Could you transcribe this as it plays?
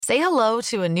Say hello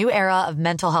to a new era of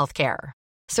mental health care.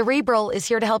 Cerebral is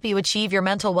here to help you achieve your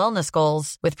mental wellness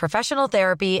goals with professional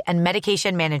therapy and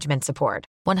medication management support.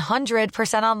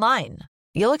 100% online.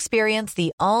 You'll experience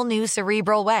the all-new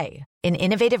Cerebral Way, an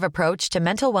innovative approach to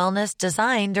mental wellness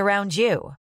designed around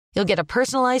you. You'll get a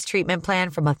personalized treatment plan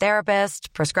from a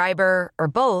therapist, prescriber, or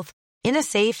both in a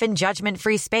safe and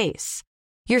judgment-free space.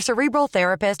 Your Cerebral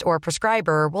therapist or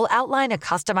prescriber will outline a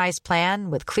customized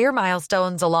plan with clear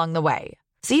milestones along the way,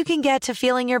 so you can get to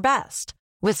feeling your best.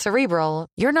 With Cerebral,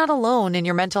 you're not alone in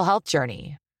your mental health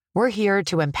journey. We're here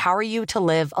to empower you to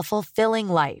live a fulfilling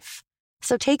life.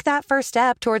 So take that first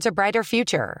step towards a brighter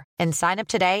future and sign up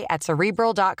today at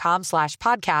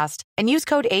Cerebral.com/podcast and use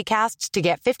code ACAST to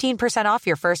get 15% off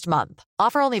your first month.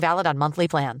 Offer only valid on monthly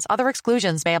plans. Other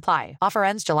exclusions may apply. Offer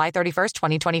ends July 31st,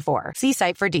 2024. See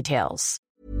site for details.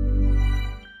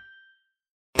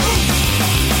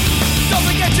 Don't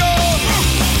forget your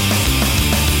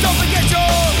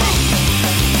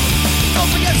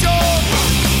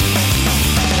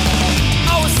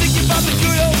I was thinking about the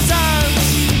good old times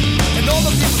and all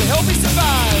the people that helped me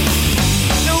survive.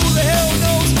 Who the hell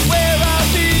knows where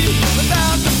I'd be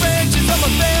without the branches of a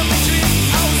family tree?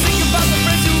 I was thinking about the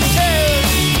friends who cared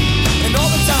and all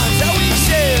the times that we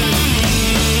shared.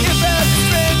 If I had the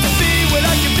strength to be what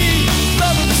I could be,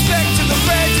 love and respect to the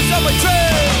branches of my trail.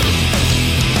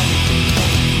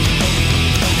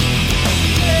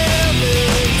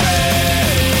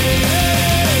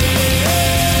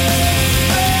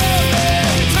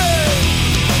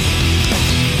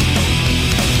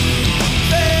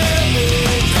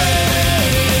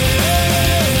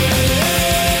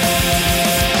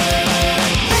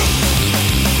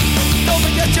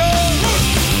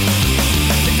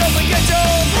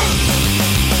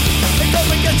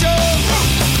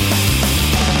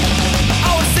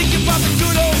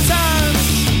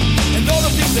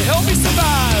 To help me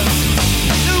survive.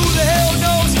 Who the hell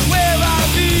knows where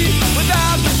I'd be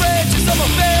without the branches of a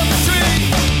family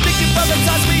tree? Thinking about the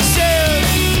times we shared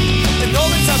and all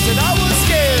the times that I was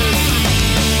scared.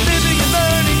 Living and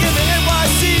learning in the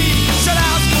NYC. Shout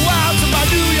outs go out to my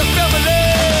New York family.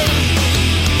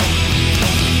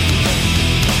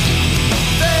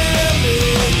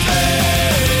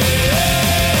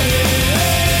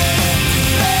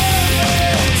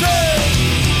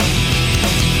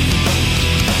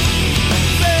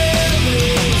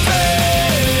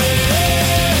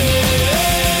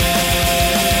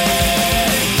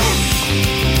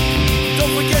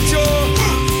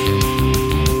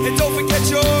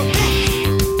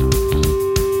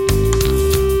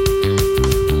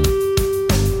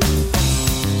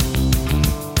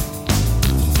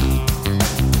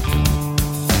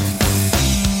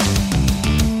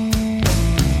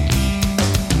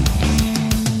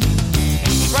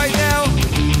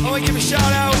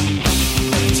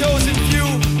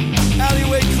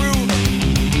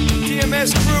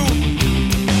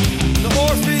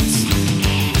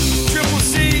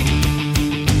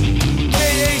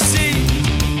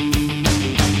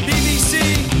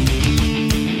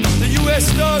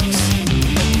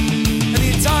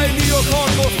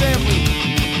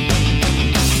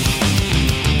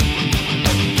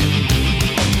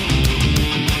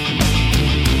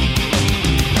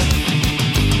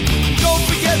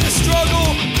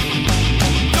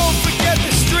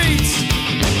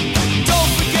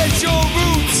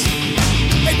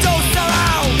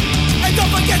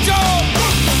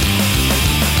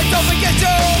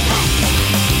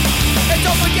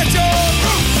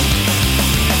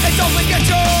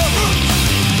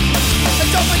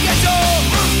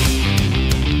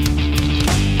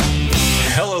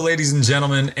 Ladies and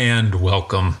gentlemen, and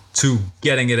welcome to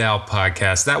Getting It Out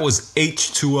podcast. That was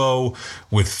H2O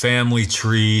with Family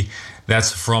Tree.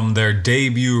 That's from their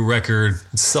debut record,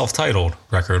 self-titled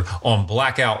record, on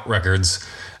Blackout Records.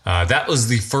 That was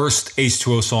the first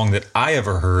H2O song that I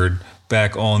ever heard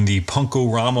back on the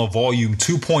Punk-O-Rama Volume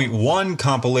 2.1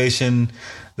 compilation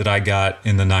that I got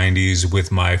in the 90s with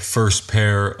my first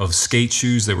pair of skate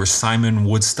shoes. They were Simon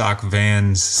Woodstock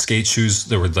Vans skate shoes.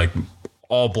 They were like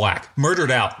all black, murdered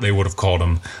out, they would have called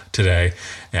them today.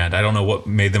 And I don't know what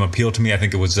made them appeal to me. I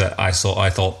think it was that I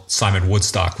thought Simon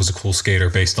Woodstock was a cool skater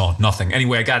based on nothing.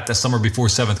 Anyway, I got the summer before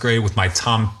 7th grade with my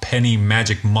Tom Penny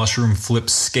Magic Mushroom Flip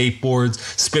skateboards,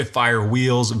 Spitfire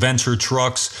wheels, Venture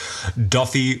trucks,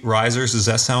 Duffy risers. Does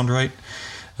that sound right?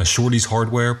 Shorty's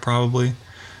Hardware, probably.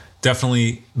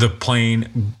 Definitely the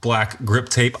plain black grip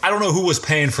tape. I don't know who was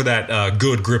paying for that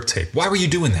good grip tape. Why were you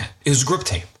doing that? It was grip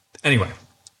tape. Anyway.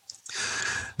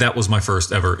 That was my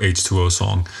first ever H2O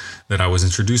song that I was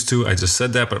introduced to. I just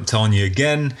said that, but I'm telling you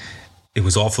again, it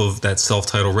was off of that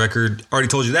self-titled record. Already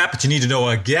told you that, but you need to know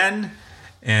again.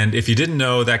 And if you didn't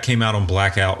know, that came out on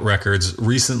Blackout Records.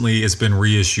 Recently, it's been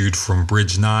reissued from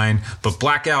Bridge 9, but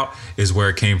Blackout is where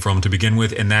it came from to begin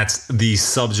with, and that's the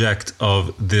subject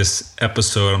of this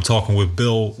episode. I'm talking with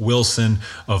Bill Wilson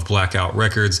of Blackout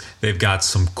Records. They've got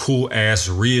some cool-ass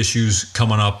reissues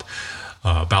coming up,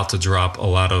 about to drop a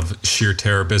lot of sheer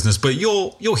terror business, but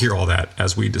you'll hear all that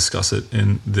as we discuss it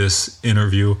in this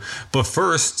interview. But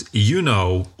first,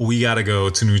 we got to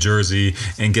go to New Jersey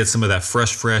and get some of that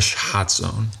fresh hot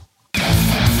zone.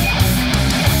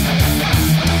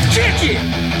 Kick it!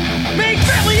 Make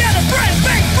family out of friends,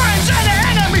 make friends out of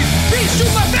enemies. Peace to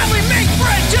my family, make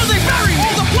friends till they bury me.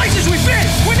 All the places we've been,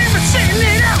 we're never sitting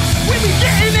it out. We be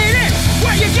getting it in,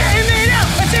 where you getting it out?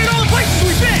 I said all the places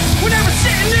we've been, we're never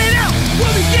sitting it out.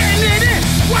 We'll be getting it in,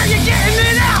 where you getting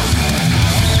it out?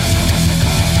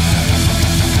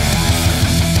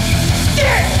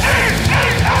 Get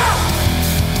it out!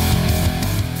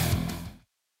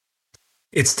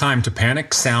 It's time to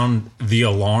panic, sound the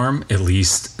alarm. At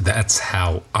least that's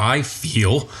how I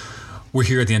feel. We're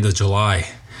here at the end of July.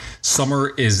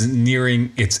 Summer is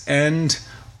nearing its end.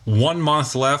 1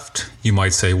 month left. You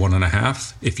might say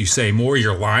 1.5. If you say more,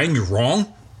 you're lying. You're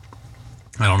wrong.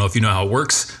 I don't know if you know how it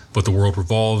works, but the world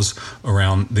revolves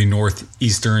around the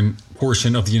northeastern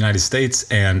portion of the United States,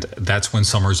 and that's when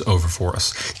summer's over for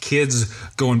us. Kids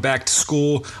going back to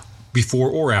school before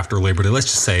or after Labor Day. Let's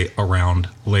just say around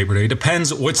Labor Day.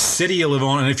 Depends what city you live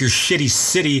on, and if your shitty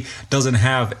city doesn't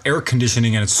have air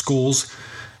conditioning in its schools,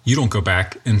 you don't go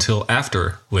back until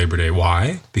after Labor Day.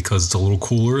 Why? Because it's a little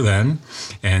cooler then,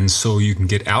 and so you can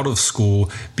get out of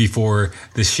school before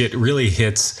the shit really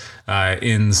hits.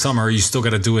 In summer, you still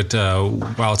got to do it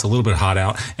while it's a little bit hot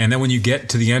out, and then when you get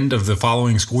to the end of the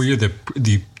following school year,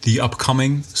 the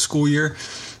upcoming school year,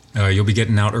 you'll be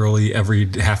getting out early every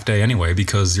half day anyway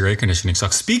because your air conditioning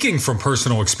sucks. Speaking from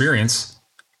personal experience,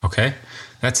 okay,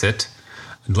 that's it.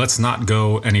 Let's not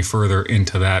go any further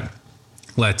into that.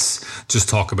 Let's just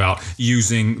talk about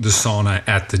using the sauna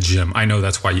at the gym. I know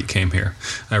that's why you came here.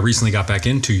 I recently got back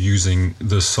into using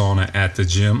the sauna at the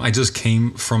gym. I just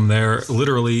came from there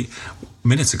literally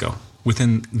minutes ago,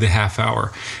 within the half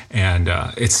hour. And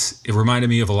it reminded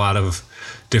me of a lot of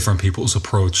different people's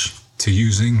approach to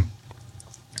using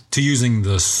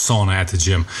the sauna at the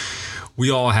gym.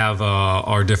 We all have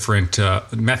our different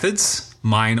methods.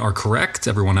 Mine are correct.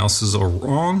 Everyone else's are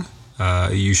wrong.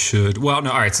 You should. Well, no.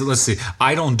 All right. So let's see.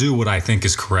 I don't do what I think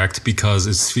is correct because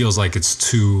it feels like it's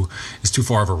too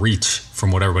far of a reach from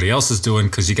what everybody else is doing.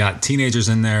 Because you got teenagers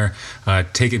in there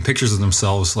taking pictures of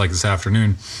themselves, like this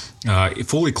afternoon,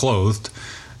 fully clothed,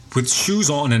 with shoes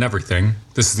on and everything.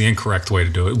 This is the incorrect way to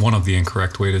do it. One of the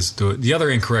incorrect ways to do it. The other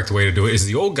incorrect way to do it is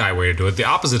the old guy way to do it. The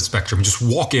opposite spectrum. Just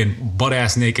walk in butt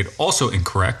ass naked. Also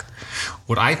incorrect.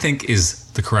 What I think is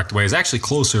the correct way is actually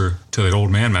closer to the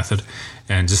old man method.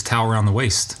 And just towel around the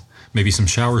waist. Maybe some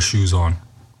shower shoes on.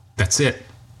 That's it.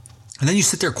 And then you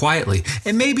sit there quietly.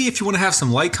 And maybe if you want to have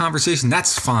some light conversation,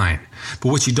 that's fine. But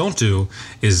what you don't do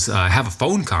is have a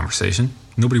phone conversation.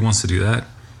 Nobody wants to do that.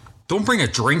 Don't bring a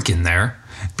drink in there.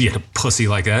 Being a pussy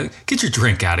like that. Get your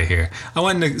drink out of here. I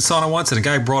went in the sauna once and a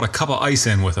guy brought a cup of ice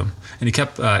in with him. And he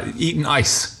kept eating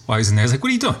ice while he was in there. I was like, what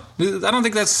are you doing? I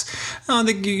don't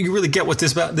think you really get what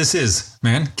this is,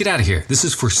 man. Get out of here. This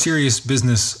is for serious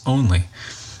business only.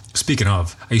 Speaking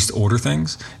of, I used to order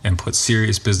things and put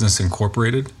Serious Business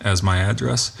Incorporated as my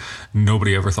address.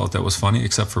 Nobody ever thought that was funny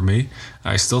except for me.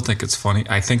 I still think it's funny.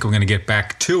 I think I'm going to get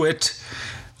back to it.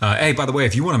 Hey, by the way,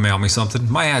 if you want to mail me something,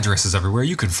 my address is everywhere.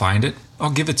 You can find it. I'll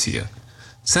give it to you.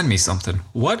 Send me something.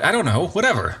 What? I don't know.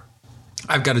 Whatever.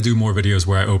 I've got to do more videos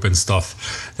where I open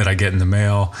stuff that I get in the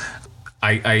mail.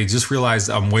 I just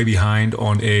realized I'm way behind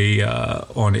on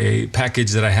a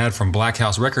package that I had from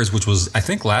Blackout Records, which was, I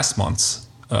think, last month's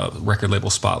record label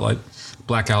spotlight.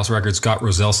 Blackout Records, Scott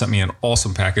Roselle sent me an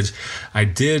awesome package. I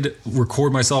did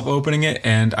record myself opening it,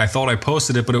 and I thought I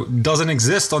posted it, but it doesn't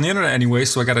exist on the internet anyway,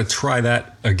 so I got to try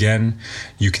that again.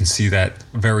 You can see that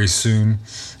very soon.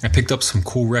 I picked up some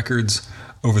cool records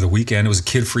over the weekend. It was a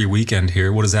kid-free weekend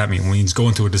here. What does that mean? It means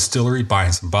going to a distillery,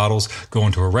 buying some bottles,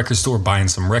 going to a record store, buying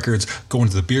some records, going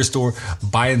to the beer store,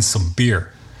 buying some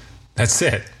beer. That's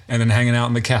it. And then hanging out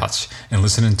on the couch and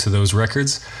listening to those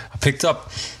records. I picked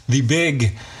up the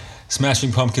big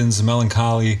Smashing Pumpkins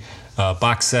Melancholy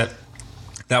box set.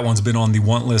 That one's been on the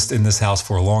want list in this house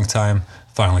for a long time.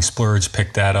 Finally splurged,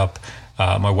 picked that up.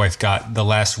 My wife got the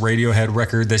last Radiohead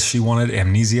record that she wanted,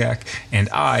 Amnesiac. And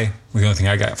the only thing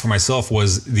I got for myself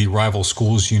was the Rival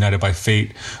Schools United by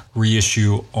Fate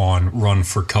reissue on Run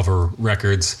for Cover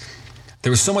Records. There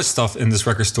was so much stuff in this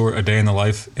record store, A Day in the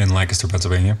Life in Lancaster,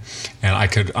 Pennsylvania. And I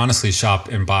could honestly shop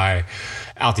and buy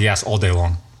out the ass all day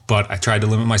long. But I tried to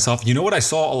limit myself. You know what I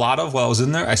saw a lot of while I was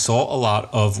in there? I saw a lot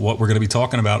of what we're going to be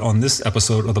talking about on this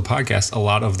episode of the podcast. A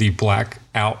lot of the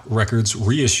Blackout Records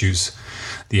reissues,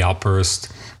 The Outburst,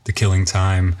 The Killing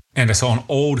Time. And I saw an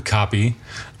old copy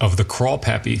of the Crawl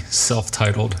Pappy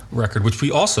self-titled record, which we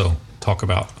also talk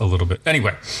about a little bit.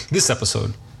 Anyway, this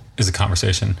episode is a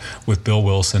conversation with Bill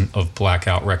Wilson of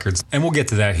Blackout Records. And we'll get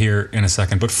to that here in a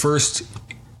second. But first,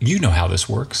 you know how this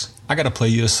works. I got to play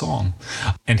you a song.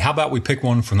 And how about we pick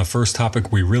one from the first topic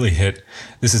we really hit?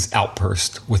 This is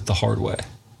Outburst with The Hard Way.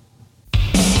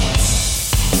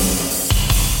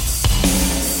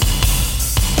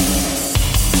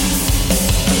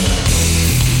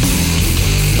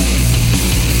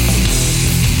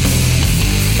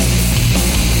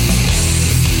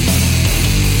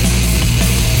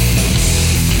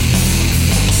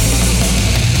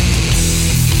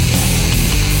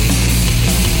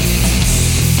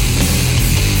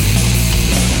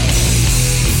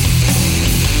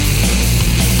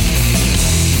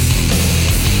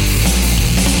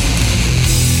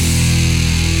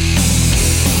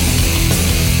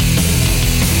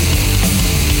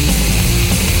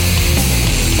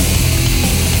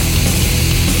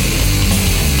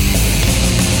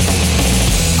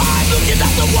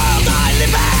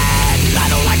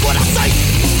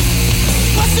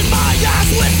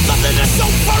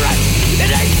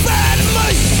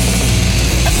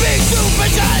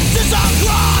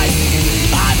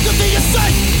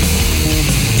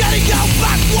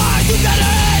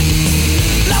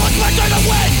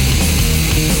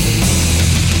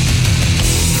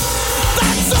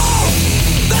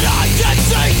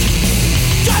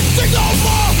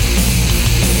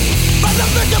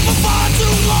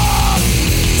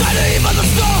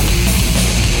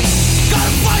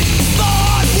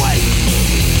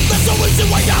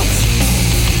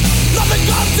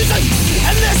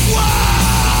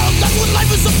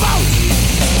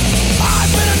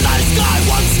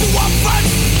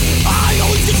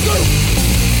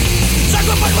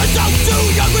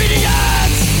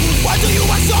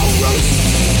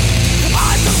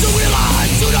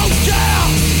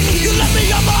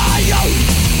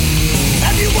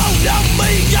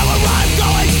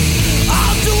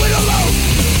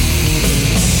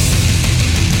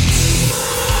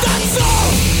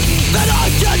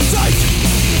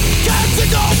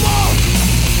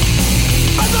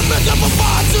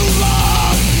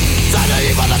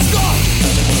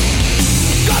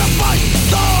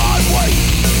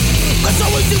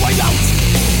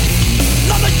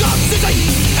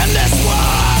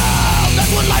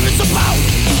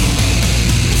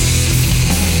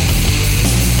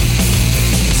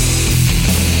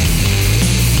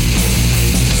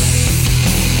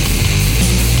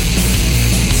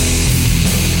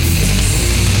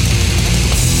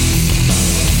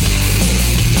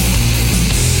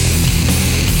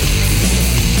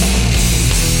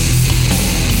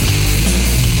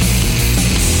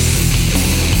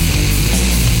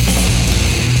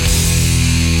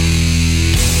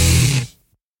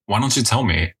 Why don't you tell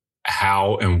me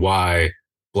how and why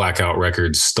Blackout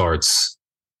Records starts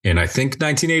in, I think,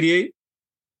 1988?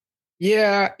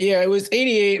 Yeah, it was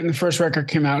 88 and the first record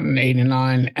came out in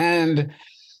 89. And,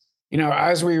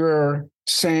 as we were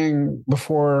saying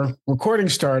before recording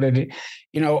started,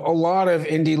 a lot of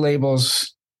indie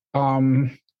labels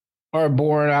are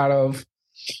born out of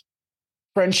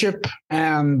friendship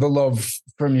and the love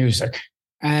for music.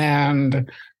 And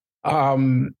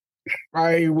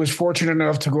I was fortunate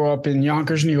enough to grow up in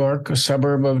Yonkers, New York, a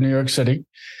suburb of New York City.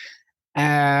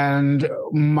 And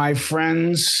my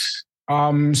friends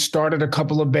started a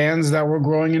couple of bands that were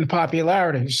growing in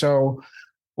popularity. So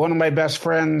one of my best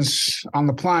friends on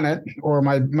the planet, or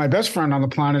my best friend on the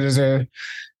planet, is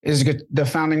the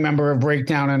founding member of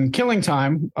Breakdown and Killing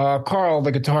Time, Carl,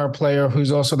 the guitar player,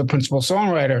 who's also the principal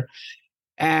songwriter.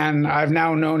 And I've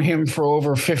now known him for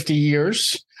over 50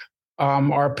 years.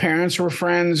 Our parents were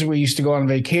friends. We used to go on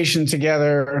vacation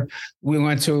together. We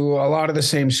went to a lot of the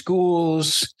same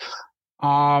schools.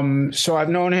 So I've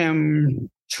known him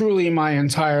truly my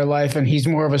entire life, and he's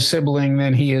more of a sibling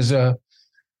than he is a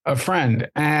friend.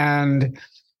 And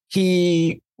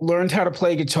he learned how to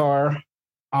play guitar,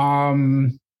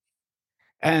 and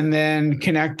then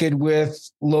connected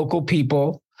with local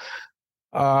people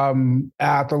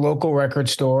at the local record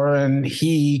store. And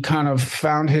he kind of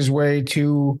found his way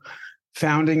to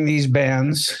founding these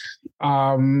bands,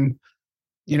 and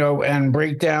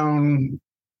Breakdown,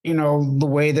 the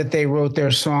way that they wrote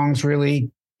their songs really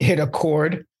hit a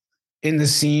chord in the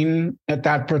scene at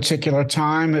that particular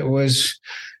time. It was,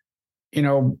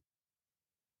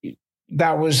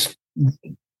 that was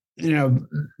you know,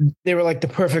 they were like the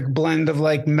perfect blend of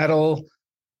like metal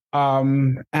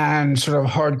and sort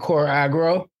of hardcore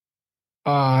aggro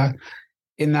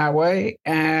in that way.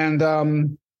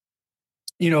 And,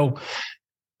 you know,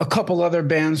 a couple other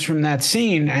bands from that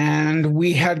scene. And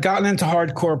we had gotten into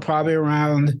hardcore probably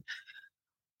around,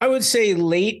 I would say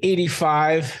late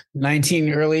 85,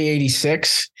 early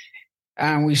 86.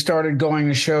 And we started going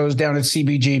to shows down at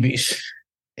CBGB's.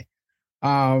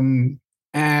 And,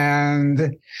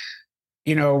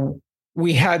 you know,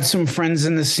 we had some friends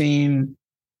in the scene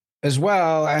as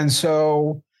well. And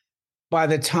so by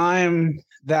the time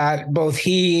that both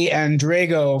he and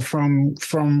Drago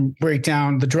from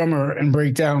Breakdown, the drummer in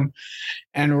Breakdown,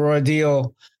 and Raw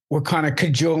Deal were kind of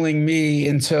cajoling me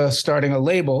into starting a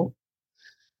label,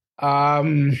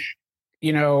 you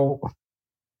know,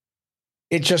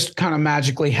 it just kind of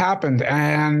magically happened.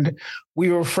 And we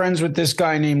were friends with this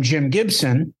guy named Jim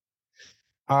Gibson,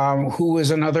 who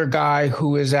was another guy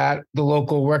who is at the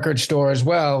local record store as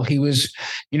well. He was,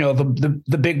 you know,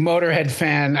 the big Motorhead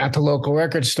fan at the local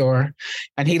record store,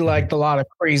 and he liked a lot of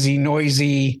crazy,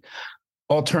 noisy,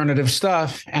 alternative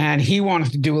stuff. And he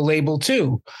wanted to do a label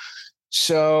too.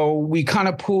 So we kind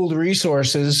of pooled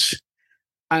resources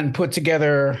and put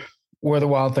together Where the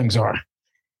Wild Things Are.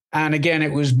 And again,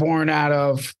 it was born out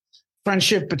of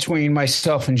friendship between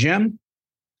myself and Jim,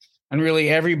 and really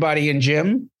everybody in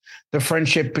Jim, the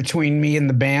friendship between me and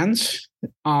the bands.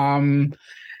 And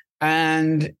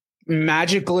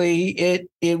magically,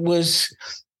 it was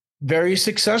very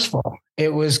successful.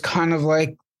 It was kind of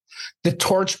like the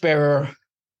torchbearer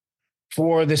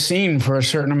for the scene for a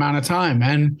certain amount of time.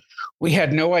 And we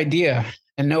had no idea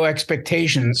and no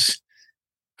expectations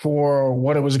for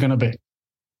what it was going to be.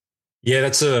 Yeah,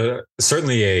 that's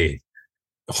certainly a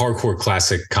hardcore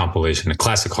classic compilation, a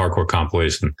classic hardcore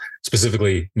compilation,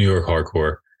 specifically New York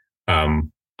hardcore.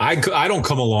 I don't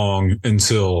come along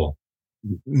until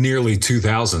nearly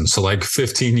 2000. So like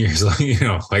 15 years, you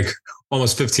know, like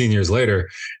almost 15 years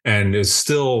later. And it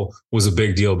still was a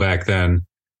big deal back then.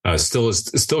 Still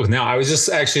now. I was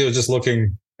just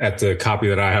looking at the copy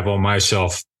that I have on my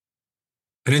shelf.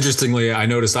 And interestingly, I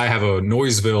noticed I have a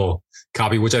Noiseville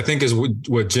copy, which I think is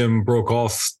what Jim broke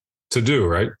off to do,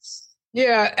 right?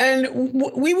 Yeah, and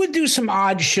we would do some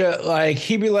odd shit. Like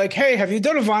he'd be like, "Hey, have you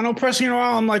done a vinyl pressing in a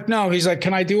while?" I'm like, "No." He's like,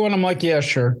 "Can I do one?" I'm like, "Yeah,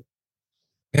 sure."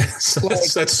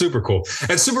 That's super cool.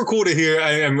 It's super cool to hear.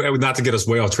 Not to get us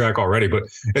way off track already, but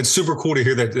it's super cool to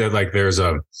hear that like there's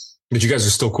that you guys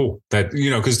are still cool. That, you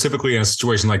know, because typically in a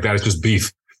situation like that, it's just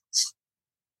beef.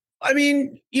 I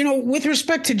mean, you know, with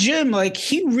respect to Jim, like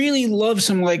he really loves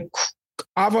some like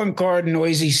avant-garde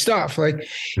noisy stuff. Like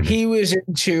he was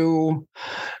into,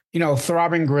 you know,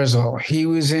 Throbbing Grizzle. He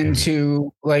was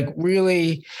into like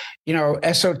really, you know,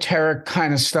 esoteric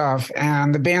kind of stuff.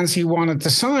 And the bands he wanted to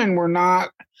sign were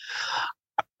not,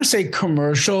 I would say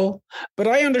commercial, but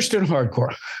I understood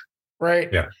hardcore, right?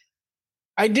 Yeah.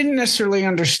 I didn't necessarily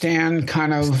understand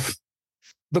kind of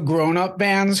the grown-up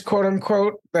bands, quote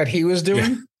unquote, that he was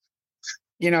doing. Yeah.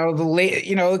 You know,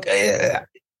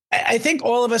 I think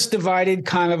all of us divided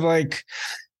kind of like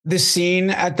the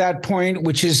scene at that point,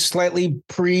 which is slightly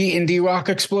pre-indie rock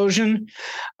explosion,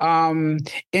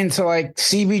 into like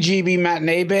CBGB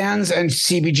matinee bands and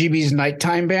CBGB's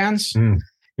nighttime bands.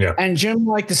 Yeah. And Jim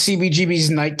liked the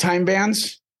CBGB's nighttime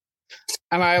bands,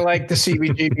 and I like the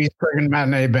CBGB's friggin'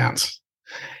 matinee bands.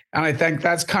 And I think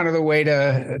that's kind of the way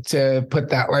to put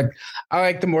that. Like, I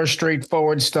like the more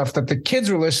straightforward stuff that the kids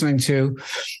were listening to,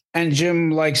 and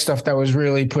Jim liked stuff that was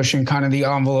really pushing kind of the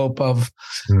envelope of,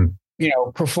 you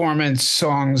know, performance,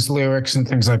 songs, lyrics, and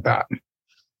things like that.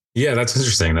 Yeah, that's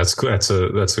interesting. That's cool.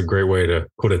 That's a great way to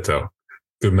put it, though.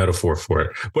 Good metaphor for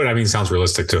it. But I mean, it sounds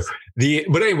realistic too.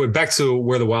 But anyway, back to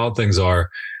Where the Wild Things Are.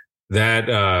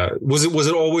 That was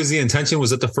it always the intention?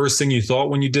 Was it the first thing you thought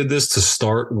when you did this, to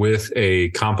start with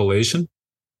a compilation?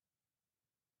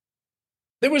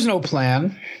 There was no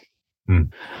plan.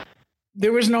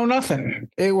 There was no nothing.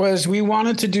 It was, we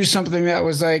wanted to do something that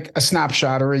was like a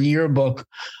snapshot or a yearbook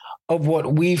of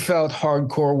what we felt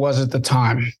hardcore was at the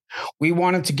time. We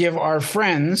wanted to give our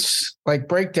friends like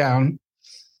Breakdown,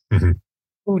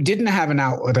 who didn't have an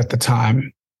outlet at the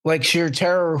time, like Sheer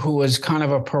Terror, who was kind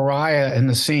of a pariah in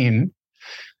the scene.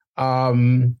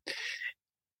 You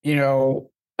know,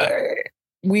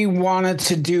 we wanted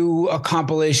to do a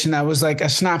compilation that was like a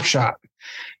snapshot.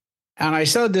 And I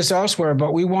said this elsewhere,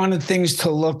 but we wanted things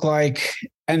to look like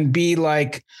and be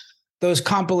like those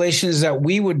compilations that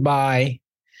we would buy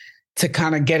to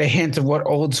kind of get a hint of what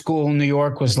old school New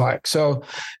York was like. So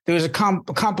there was a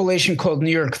compilation called New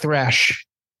York Thrash.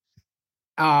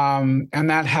 And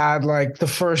that had like the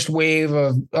first wave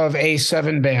of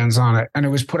A7 bands on it. And it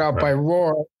was put out by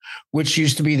Roar, which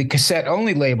used to be the cassette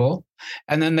only label.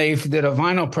 And then they did a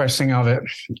vinyl pressing of it.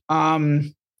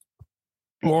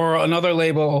 Or another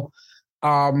label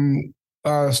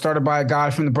started by a guy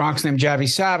from the Bronx named Javi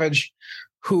Savage,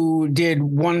 who did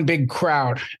One Big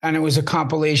Crowd. And it was a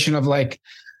compilation of like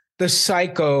the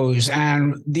Psychos,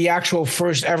 and the actual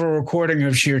first ever recording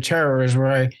of Sheer Terror is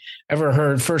where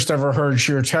I first ever heard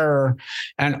Sheer Terror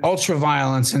and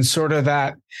Ultraviolence, and sort of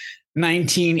that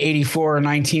 1984 or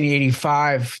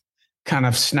 1985 kind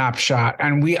of snapshot.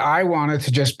 And I wanted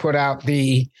to just put out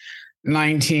the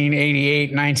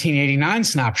 1988, 1989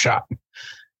 snapshot.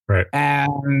 Right.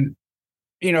 And,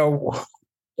 you know,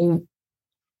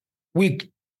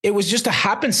 it was just a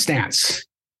happenstance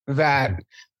that,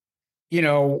 you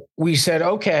know, we said,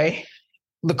 okay,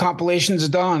 the compilation's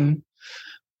done.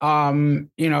 You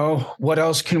know, what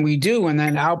else can we do? And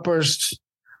then Outburst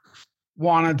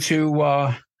wanted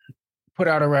to put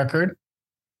out a record.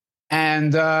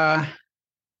 And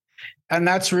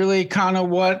that's really kind of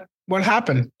what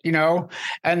happened, you know.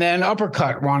 And then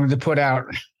Uppercut wanted to put out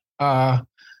a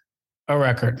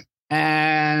record.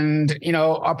 And, you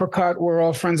know, Uppercut were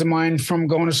all friends of mine from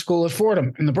going to school at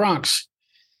Fordham in the Bronx.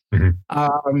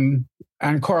 Mm-hmm.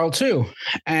 And Carl too.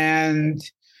 And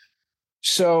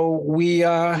so we,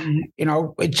 you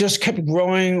know, it just kept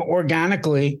growing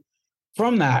organically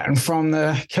from that and from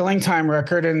the Killing Time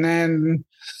record. And then,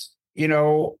 you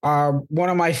know, one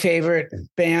of my favorite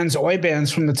bands, oi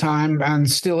bands from the time, and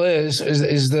still is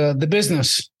the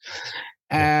Business.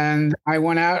 And I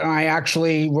went out and I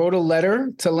actually wrote a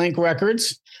letter to Link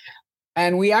Records,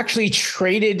 and we actually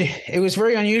traded. It was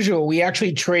very unusual. We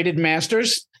actually traded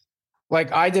masters.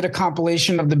 Like, I did a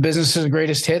compilation of the Business's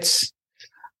greatest hits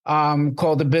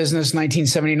called The Business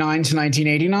 1979 to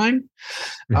 1989.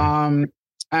 Mm-hmm.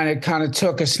 And it kind of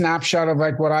took a snapshot of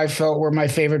like what I felt were my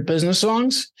favorite Business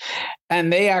songs.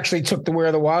 And they actually took the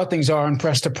Where the Wild Things Are and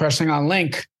pressed a pressing on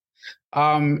Link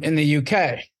in the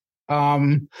UK.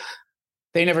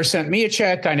 They never sent me a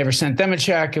check. I never sent them a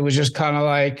check. It was just kind of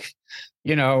like,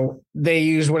 you know, they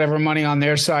used whatever money on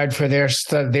their side for their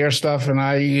stuff, and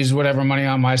I used whatever money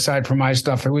on my side for my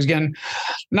stuff. It was, again,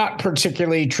 not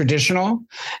particularly traditional.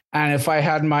 And if I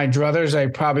had my druthers, I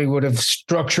probably would have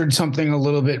structured something a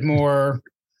little bit more,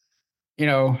 you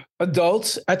know,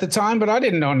 adult at the time, but I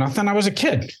didn't know nothing. I was a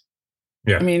kid.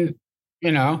 Yeah. I mean,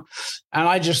 you know, and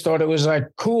I just thought it was like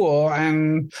cool,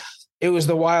 and it was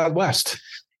the Wild West,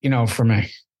 you know, for me.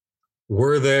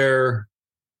 Were there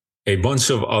a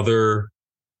bunch of other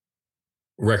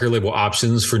record label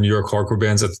options for New York hardcore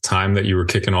bands at the time that you were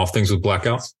kicking off things with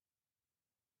Blackout?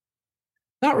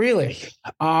 Not really.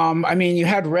 I mean, you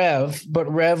had Rev,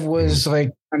 but Rev was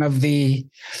like kind of the,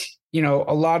 you know,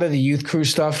 a lot of the Youth Crew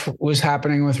stuff was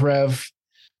happening with Rev.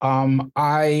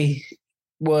 I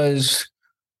was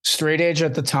straight edge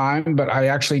at the time, but I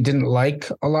actually didn't like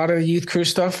a lot of Youth Crew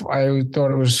stuff. I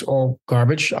thought it was all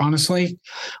garbage, honestly,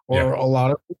 or a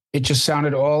lot of it just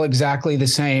sounded all exactly the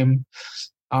same.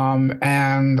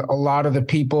 And a lot of the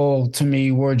people to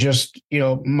me were just, you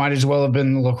know, might as well have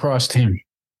been the lacrosse team.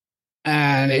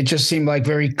 And it just seemed like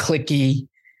very cliquey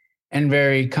and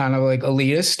very kind of like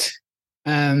elitist.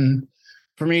 And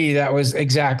for me, that was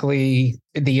exactly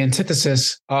the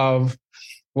antithesis of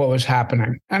what was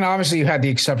happening. And obviously you had the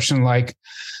exception, like,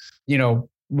 you know,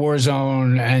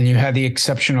 Warzone, and you had the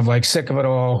exception of like Sick of It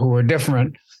All, who were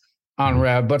different on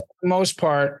Rev. But for the most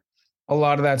part, a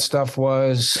lot of that stuff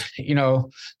was, you know,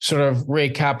 sort of Ray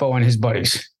Capo and his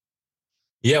buddies.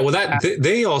 Yeah, well,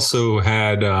 they also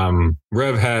had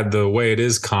Rev had the Way It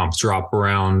Is comps drop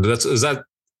around. Is that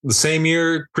the same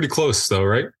year? Pretty close though,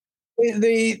 right?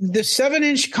 The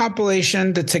 7-inch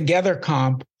compilation, the Together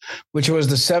comp, which was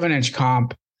the 7-inch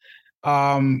comp,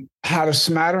 had a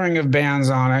smattering of bands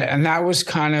on it, and that was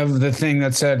kind of the thing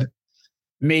that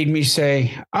made me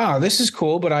say, "Oh, this is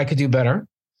cool, but I could do better."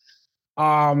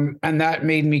 And that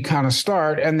made me kind of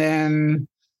start. And then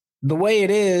The Way It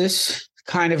Is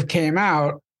kind of came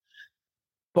out,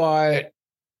 but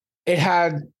it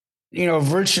had, you know,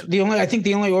 I think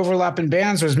the only overlap in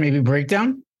bands was maybe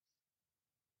Breakdown.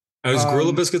 Was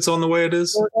Gorilla Biscuits on The Way It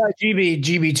Is?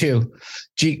 GB too.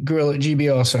 Gorilla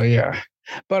GB also, yeah.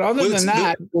 But other than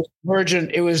that,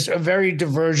 it was a very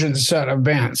divergent set of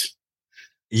bands.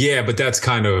 Yeah, but that's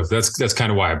kind of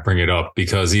why I bring it up,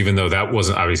 because even though that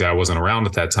wasn't, obviously I wasn't around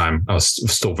at that time, I was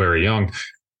still very young.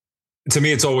 To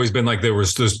me, it's always been like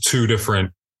there's two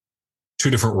different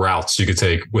routes you could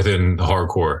take within the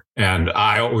hardcore, and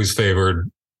I always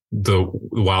favored the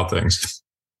Wild Things.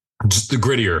 just the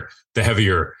grittier, the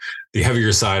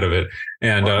heavier side of it.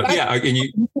 And and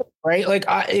you right, like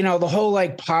the whole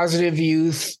like positive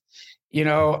youth.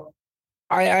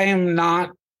 I am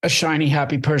not a shiny,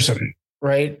 happy person,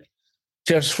 right?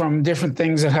 Just from different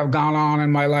things that have gone on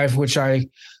in my life, which I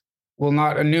will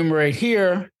not enumerate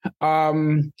here. I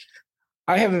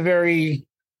have a very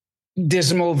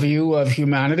dismal view of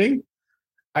humanity.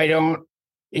 I don't,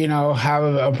 have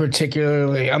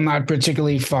I'm not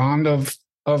particularly fond of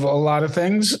a lot of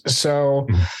things. So,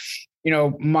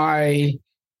 my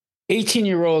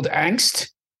 18-year-old angst,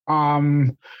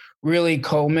 really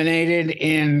culminated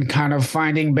in kind of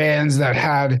finding bands that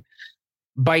had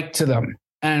bite to them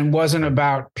and wasn't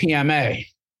about PMA,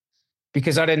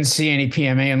 because I didn't see any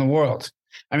PMA in the world.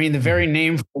 I mean, the very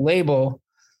name for the label,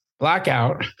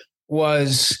 Blackout,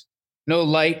 was no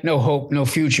light, no hope, no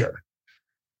future.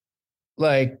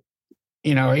 Like,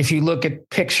 if you look at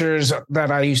pictures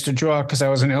that I used to draw, because I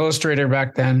was an illustrator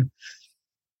back then,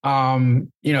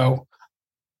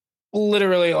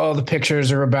 literally all the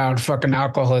pictures are about fucking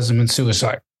alcoholism and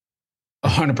suicide.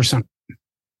 100%.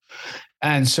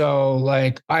 And so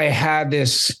like I had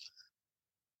this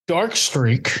dark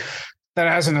streak that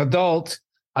as an adult,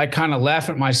 I kind of laugh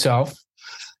at myself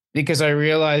because I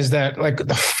realized that like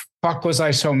the fuck was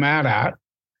I so mad at?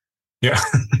 Yeah.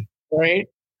 Right.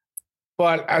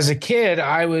 But as a kid,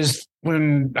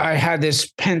 when I had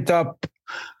this pent up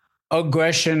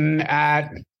aggression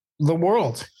at the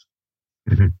world.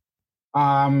 Mm-hmm.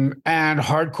 And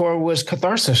hardcore was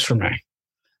catharsis for me.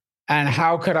 And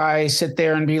how could I sit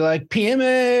there and be like,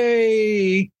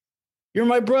 PMA, you're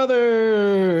my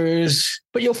brothers,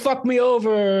 but you'll fuck me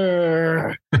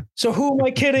over. So who am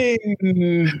I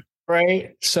kidding?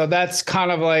 Right. So that's kind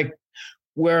of like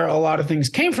where a lot of things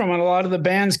came from. And a lot of the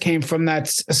bands came from that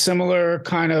similar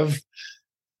kind of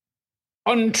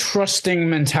untrusting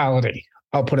mentality.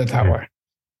 I'll put it that way.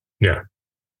 Yeah.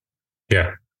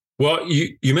 Yeah. Well,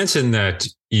 you mentioned that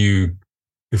you're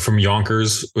from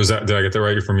Yonkers. Did I get that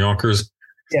right? You're from Yonkers?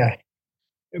 Yeah.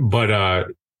 But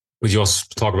you also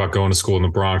talk about going to school in the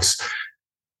Bronx.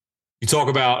 You talk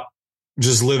about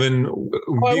just being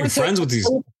friends with these.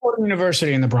 I went to Fordham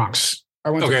University in the Bronx.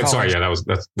 Okay, sorry. Yeah,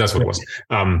 that's what it was.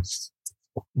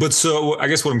 But so I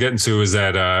guess what I'm getting to is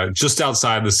that just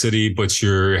outside the city, but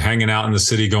you're hanging out in the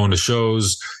city, going to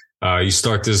shows. You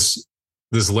start this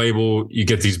label, you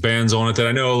get these bands on it that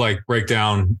I know, like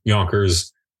Breakdown,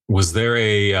 Yonkers. Was there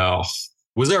a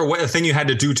thing you had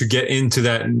to do to get into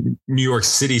that New York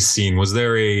City scene? Was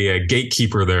there a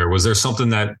gatekeeper there? Was there something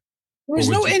that there was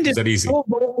no individual,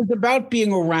 but it was about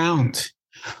being around,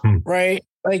 right?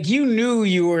 Like you knew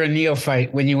you were a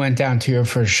neophyte when you went down to your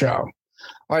first show.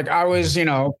 Like I was,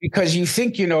 because you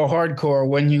think hardcore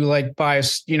when you like buy,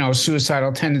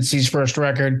 Suicidal Tendencies first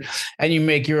record and you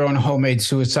make your own homemade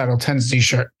Suicidal Tendencies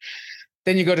shirt.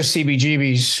 Then you go to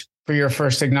CBGB's for your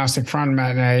first Agnostic Front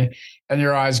matinee and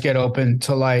your eyes get open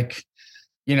to like,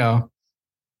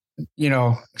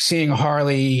 seeing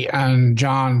Harley and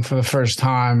John for the first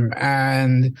time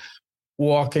and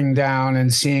walking down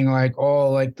and seeing like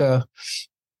all like the,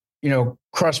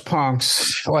 crust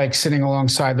punks like sitting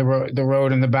alongside the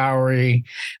road in the Bowery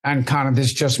and kind of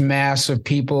this just mass of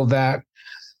people that,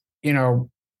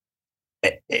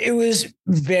 it was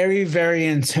very, very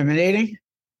intimidating,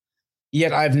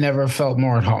 yet I've never felt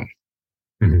more at home.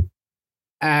 Mm-hmm.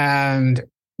 And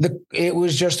it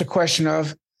was just a question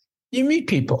of you meet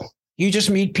people. You just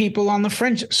meet people on the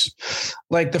fringes.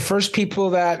 Like the first people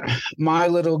that my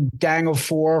little gang of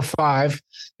 4 or 5,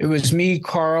 it was me,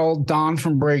 Carl, Don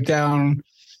from Breakdown,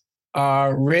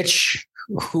 Rich,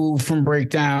 who from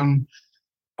Breakdown,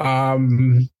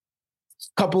 couple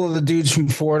of the dudes from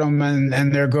Fordham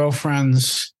and their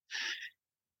girlfriends.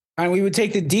 And we would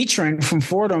take the D train from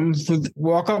Fordham,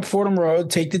 walk up Fordham Road,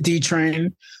 take the D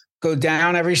train, go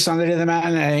down every Sunday to the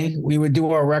matinee. We would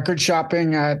do our record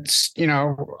shopping at,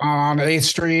 on 8th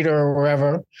Street or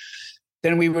wherever.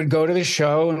 Then we would go to the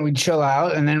show and we'd chill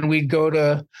out. And then we'd go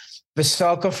to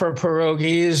Veselka for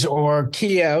pierogies or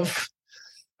Kiev,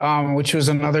 which was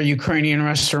another Ukrainian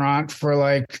restaurant for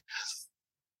like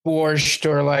borscht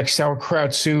or like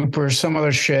sauerkraut soup or some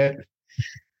other shit.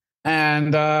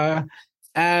 And,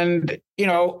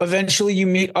 eventually you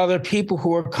meet other people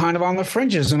who are kind of on the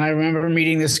fringes. And I remember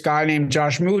meeting this guy named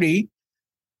Josh Moody,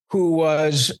 who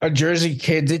was a Jersey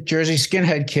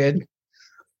skinhead kid.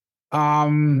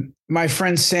 My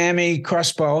friend Sammy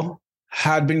Crespo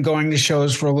had been going to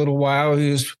shows for a little while.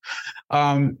 He was,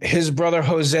 his brother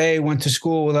Jose went to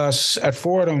school with us at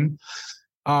Fordham.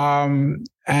 And,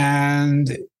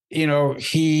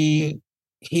 he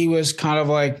was kind of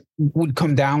like, would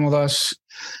come down with us.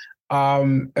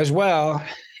 As well.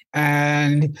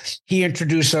 And he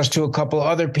introduced us to a couple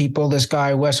other people. This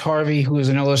guy, Wes Harvey, who is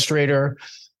an illustrator.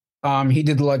 He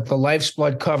did like the Life's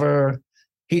Blood cover.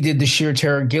 He did the Sheer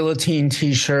Terror Guillotine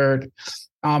t-shirt.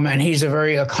 And he's a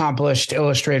very accomplished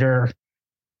illustrator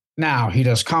now. He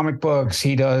does comic books.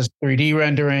 He does 3D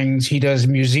renderings. He does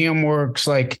museum works.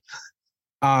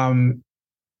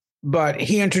 But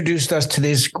he introduced us to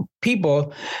these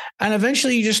people, and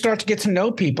eventually you just start to get to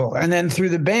know people. And then through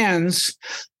the bands,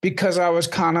 because I was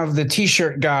kind of the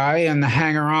t-shirt guy and the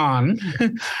hanger-on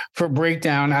for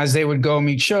Breakdown as they would go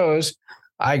meet shows,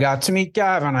 I got to meet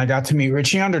Gavin. I got to meet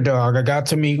Richie Underdog. I got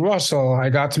to meet Russell.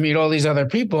 I got to meet all these other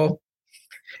people.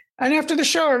 And after the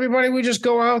show, everybody would just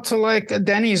go out to like a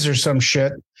Denny's or some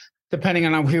shit, depending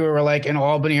on if we were like in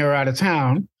Albany or out of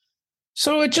town.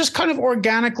 So it just kind of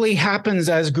organically happens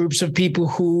as groups of people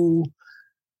who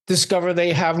discover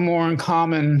they have more in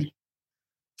common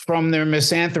from their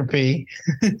misanthropy,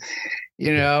 and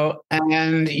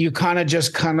you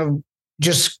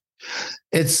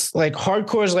it's like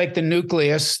hardcore is like the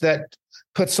nucleus that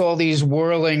puts all these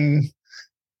whirling,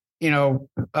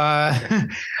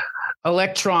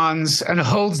 electrons and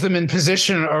holds them in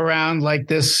position around like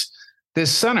this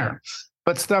center.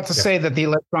 But it's not to say that the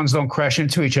electrons don't crash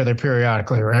into each other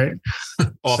periodically, right?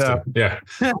 Often, yeah.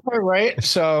 Right.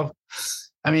 So,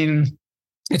 I mean,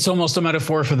 it's almost a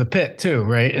metaphor for the pit too,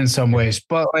 right? In some ways.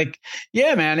 But like,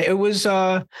 yeah, man, it was,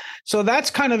 so that's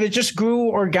kind of, it just grew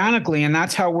organically. And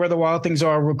that's how Where the Wild Things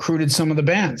Are recruited some of the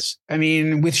bands. I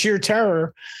mean, with Sheer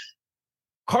Terror,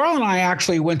 Carl and I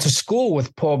actually went to school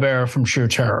with Paul Bearer from Sheer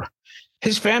Terror.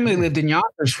 His family lived in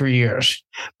Yonkers for years,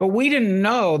 but we didn't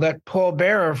know that Paul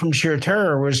Bearer from Sheer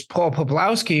Terror was Paul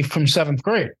Poplawski from 7th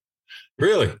grade.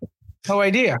 Really? No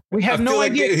idea. We have no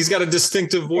idea. He's got a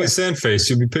distinctive voice and face.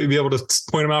 You'll be able to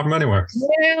point him out from anywhere.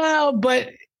 Yeah, but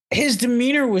his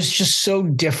demeanor was just so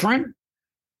different.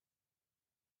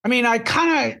 I mean, I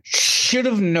kind of should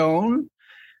have known,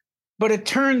 but it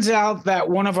turns out that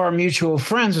one of our mutual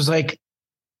friends was like,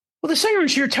 well, the singer in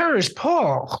Sheer Terror is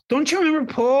Paul. Don't you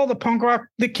remember Paul, the punk rock,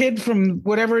 the kid from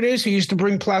whatever it is who used to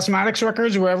bring Plasmatics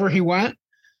records wherever he went?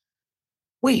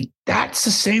 Wait, that's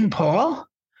the same Paul?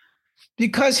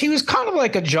 Because he was kind of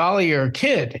like a jollier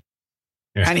kid.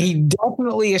 Yeah. And he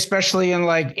definitely, especially in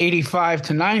like 85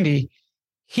 to 90,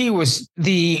 he was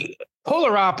the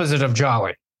polar opposite of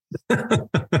jolly.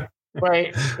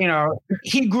 Right?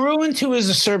 He grew into his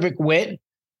acerbic wit,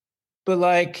 but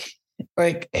like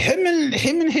him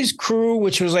and his crew,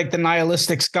 which was like the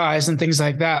Nihilistic Skies and things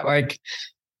like that. Like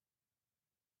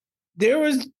there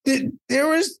was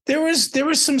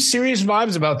some serious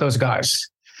vibes about those guys.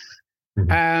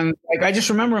 Mm-hmm. And like, I just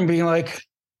remember him being like,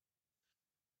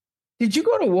 did you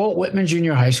go to Walt Whitman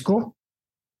Junior High School?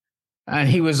 And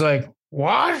he was like,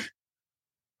 what?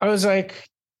 I was like,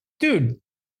 dude,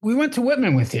 we went to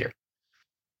Whitman with you.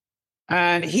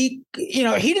 And he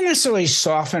didn't necessarily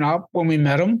soften up when we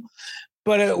met him,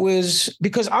 but it was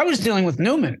because I was dealing with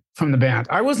Newman from the band.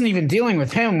 I wasn't even dealing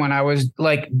with him when I was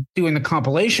like doing the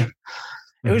compilation.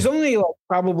 Mm-hmm. It was only like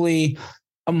probably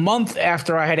a month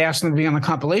after I had asked him to be on the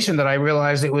compilation that I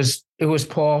realized it was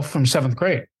Paul from 7th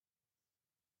grade.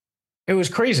 It was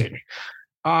crazy.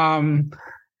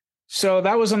 So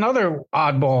that was another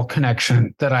oddball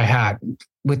connection that I had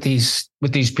with these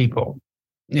people.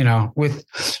 With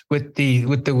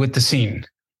the scene.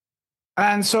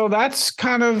 And so that's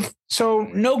kind of, so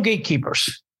no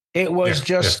gatekeepers. It was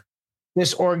just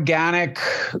this organic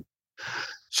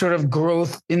sort of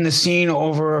growth in the scene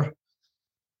over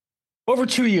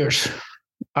 2 years,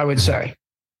 I would say,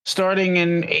 starting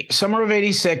in summer of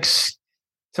 86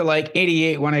 to like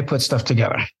 88 when I put stuff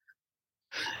together.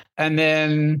 And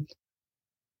then,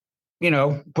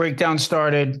 Breakdown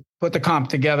started, put the comp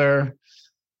together.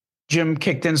 Jim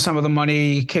kicked in some of the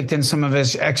money, kicked in some of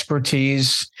his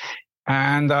expertise,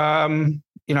 and,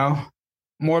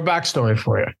 more backstory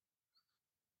for you.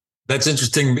 That's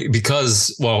interesting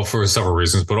because, well, for several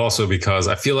reasons, but also because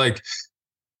I feel like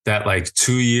that like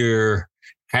 2-year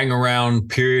hang around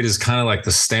period is kind of like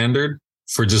the standard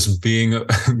for just being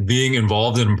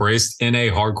involved and embraced in a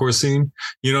hardcore scene.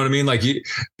 You know what I mean? Like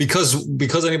because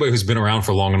anybody who's been around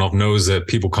for long enough knows that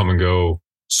people come and go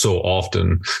so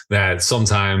often that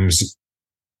sometimes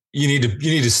you need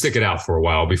to stick it out for a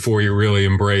while before you're really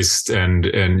embraced, and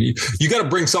you got to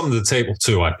bring something to the table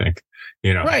too, I think,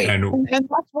 right. And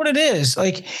that's what it is.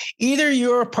 Like either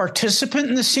you're a participant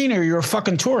in the scene or you're a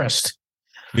fucking tourist.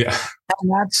 Yeah.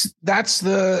 And that's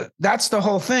the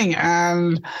whole thing.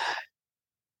 And,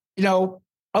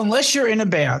 unless you're in a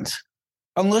band,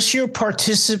 unless you're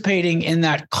participating in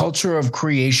that culture of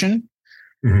creation,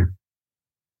 mm-hmm.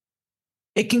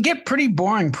 It can get pretty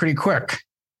boring pretty quick.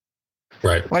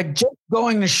 Right. Like just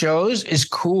going to shows is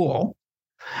cool,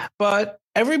 but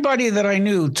everybody that I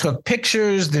knew took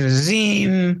pictures, did a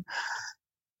zine,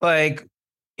 like,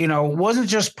 wasn't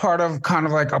just part of kind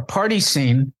of like a party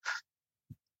scene.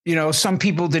 Some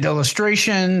people did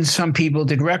illustrations, some people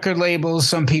did record labels,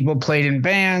 some people played in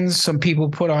bands, some people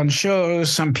put on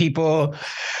shows, some people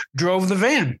drove the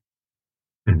van,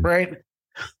 right?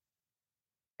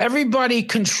 Everybody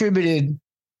contributed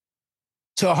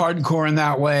to hardcore in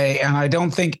that way. And I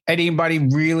don't think anybody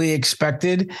really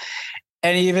expected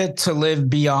any of it to live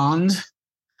beyond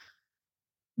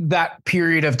that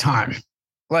period of time.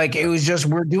 Like it was just,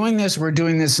 we're doing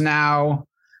this now.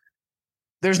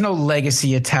 There's no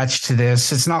legacy attached to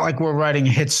this. It's not like we're writing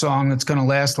a hit song that's going to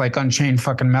last like Unchained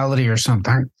fucking Melody or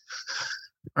something,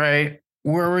 right?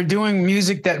 We're doing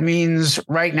music that means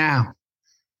right now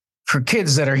for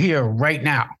kids that are here right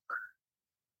now.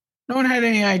 No one had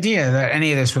any idea that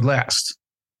any of this would last.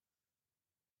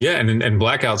 Yeah, and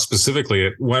Blackout specifically,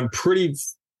 it went pretty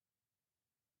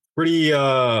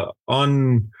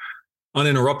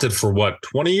uninterrupted for what,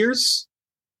 20 years?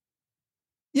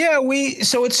 Yeah,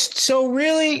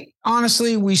 really,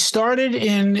 honestly, we started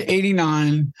in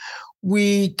 89.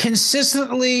 We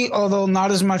consistently, although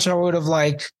not as much I would have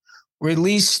liked,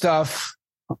 released stuff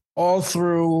all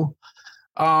through,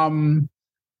 the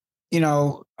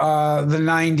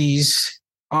 90s.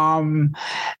 And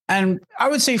I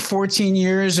would say 14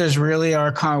 years is really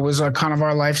our kind of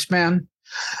our lifespan.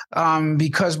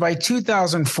 Because by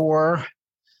 2004,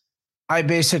 I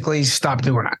basically stopped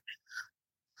doing it.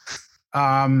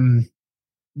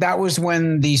 That was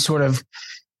when the sort of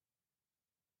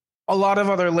a lot of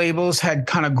other labels had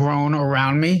kind of grown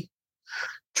around me.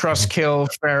 Trustkill,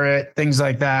 Ferret, things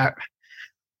like that.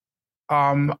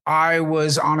 I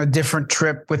was on a different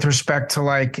trip with respect to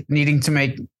like needing to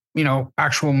make,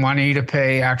 actual money to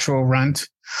pay actual rent.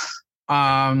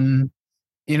 Hardcore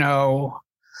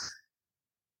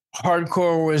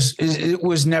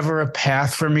was never a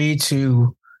path for me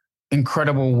to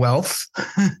incredible wealth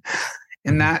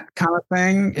in that kind of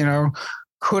thing.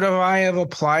 Could I have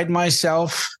applied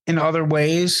myself in other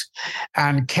ways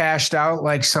and cashed out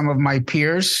like some of my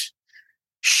peers?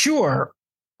 Sure.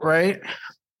 Right.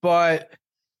 But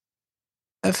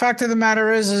the fact of the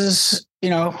matter is,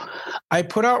 I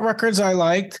put out records I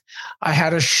liked. I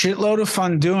had a shitload of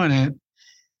fun doing it.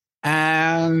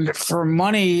 And for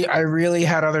money, I really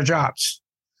had other jobs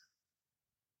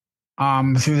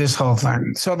through this whole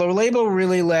thing. So the label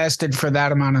really lasted for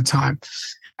that amount of time.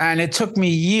 And it took me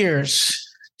years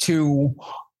to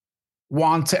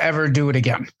want to ever do it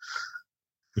again.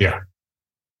 Yeah.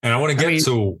 And I want to get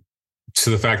to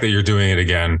the fact that you're doing it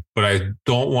again, but I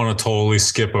don't want to totally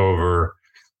skip over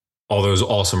all those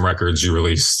awesome records you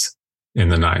released in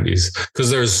the 90s. Because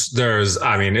there's,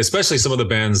 especially some of the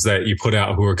bands that you put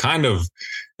out who are kind of,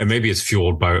 and maybe it's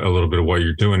fueled by a little bit of what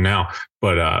you're doing now,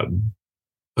 but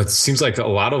it seems like a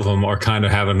lot of them are kind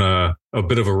of having a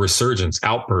bit of a resurgence.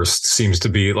 Outburst seems to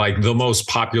be like the most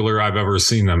popular I've ever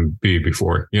seen them be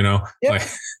before, Yep. Like,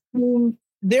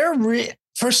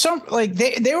 for some, like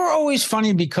they were always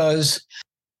funny because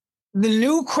the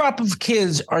new crop of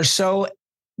kids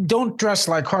don't dress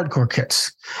like hardcore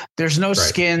kids. There's no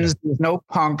skins, there's no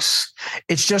punks.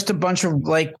 It's just a bunch of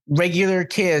like regular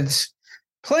kids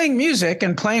playing music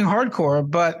and playing hardcore,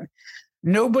 but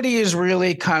nobody is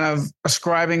really kind of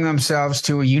ascribing themselves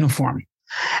to a uniform.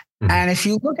 Mm-hmm. And if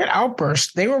you look at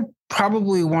Outburst, they were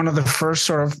probably one of the first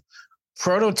sort of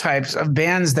prototypes of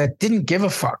bands that didn't give a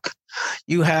fuck.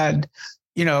 You had,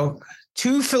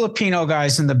 two Filipino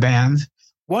guys in the band,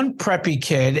 one preppy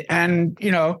kid, and,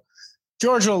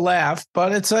 George will laugh,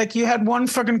 but it's like you had one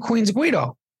fucking Queen's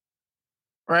Guido,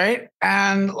 right?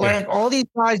 And like all these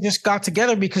guys just got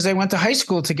together because they went to high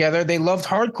school together. They loved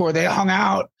hardcore. They hung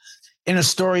out in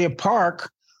Astoria Park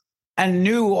and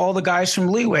knew all the guys from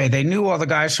Leeway. They knew all the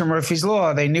guys from Murphy's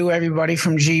Law. They knew everybody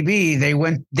from GB.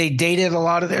 They dated a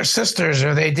lot of their sisters,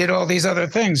 or they did all these other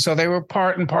things. So they were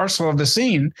part and parcel of the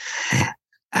scene.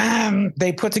 And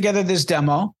they put together this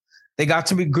demo. They got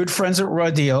to be good friends at Raw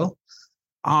Deal.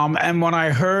 And when I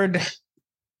heard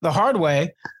The Hard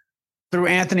Way through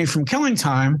Anthony from Killing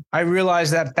Time, I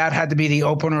realized that had to be the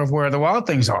opener of Where the Wild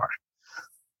Things Are.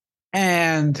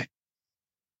 And,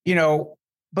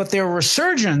 but their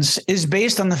resurgence is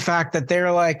based on the fact that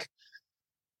they're like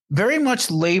very much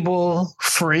label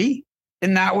free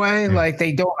in that way. Mm-hmm. Like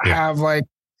they don't have like,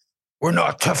 we're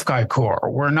not tough guy core.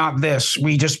 We're not this.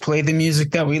 We just play the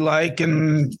music that we like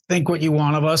and think what you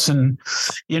want of us. And,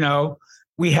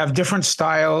 we have different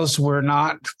styles. We're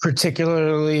not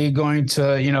particularly going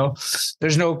to,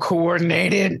 there's no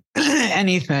coordinated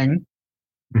anything.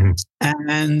 Mhm.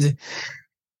 And,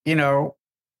 you know,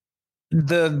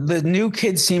 the new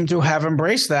kids seem to have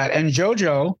embraced that. And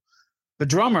JoJo, the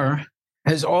drummer,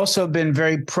 has also been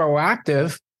very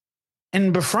proactive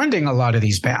in befriending a lot of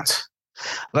these bands.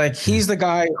 Like he's the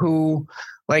guy who,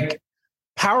 like,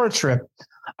 Power Trip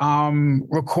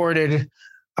recorded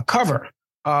a cover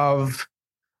of,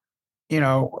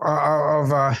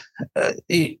 of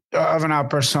an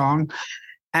Outburst song,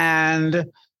 and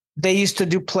they used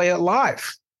to play it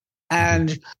live.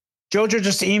 And JoJo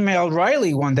just emailed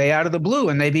Riley one day out of the blue,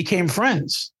 and they became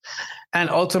friends. And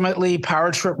ultimately,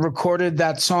 Power Trip recorded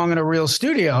that song in a real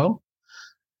studio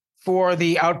for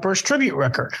the Outburst tribute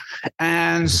record.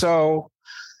 And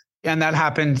that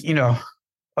happened,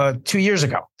 2 years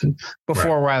ago,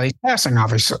 before Riley's passing,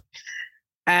 obviously.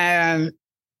 And,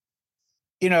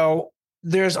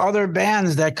 there's other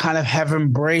bands that kind of have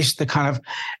embraced the kind of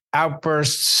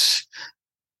Outbursts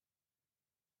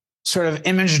sort of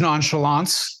image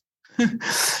nonchalance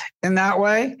in that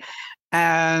way.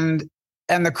 And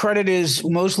the credit is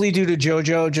mostly due to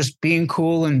JoJo just being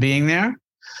cool and being there,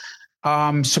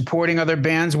 supporting other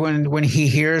bands. When he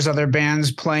hears other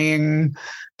bands playing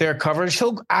their covers,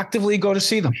 he'll actively go to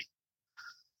see them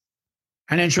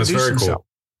and introduce himself. Cool.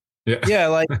 Yeah. Yeah.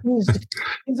 Like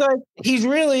he's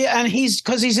really, and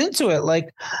because he's into it.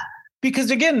 Like,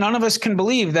 because again, none of us can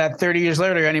believe that 30 years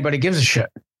later, anybody gives a shit.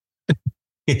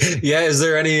 Yeah. Is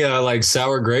there any like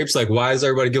sour grapes? Like, why does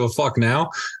everybody give a fuck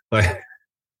now? Like,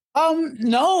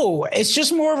 no, it's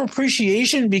just more of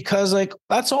appreciation, because like,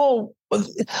 that's all,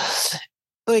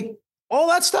 like all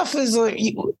that stuff is like,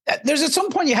 there's at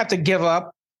some point you have to give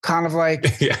up kind of like,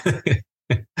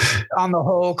 on the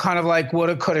whole kind of like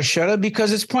woulda, coulda, shoulda,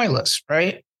 because it's pointless.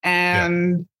 Right.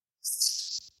 And,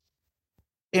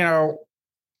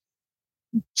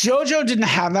 JoJo didn't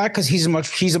have that because he's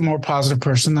a more positive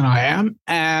person than I am.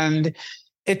 And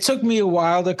it took me a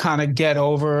while to kind of get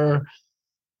over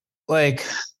like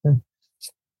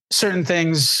certain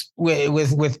things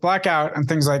with Blackout and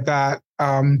things like that.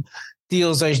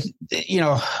 Deals,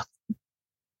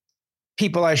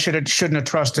 people I shouldn't have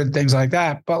trusted, things like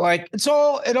that. But like, it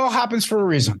all happens for a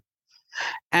reason.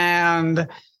 And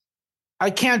I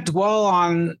can't dwell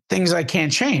on things I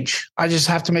can't change. I just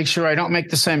have to make sure I don't make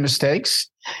the same mistakes.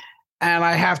 And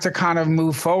I have to kind of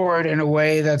move forward in a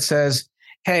way that says,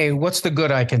 hey, what's the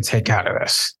good I can take out of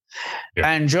this? Yeah.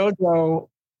 And JoJo,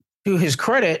 to his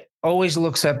credit, always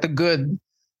looks at the good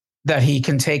that he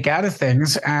can take out of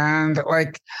things. And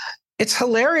like, it's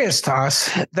hilarious to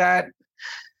us that,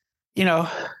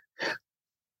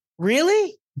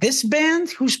 really, this band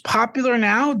who's popular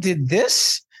now did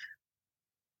this?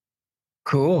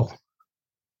 Cool.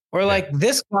 Or like,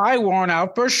 this guy wore an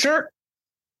Outburst shirt.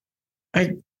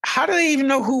 Like, how do they even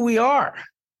know who we are?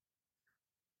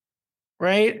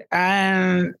 Right.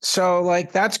 And so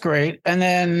like, that's great. And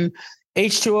then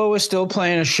H2O is still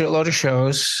playing a shitload of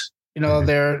shows.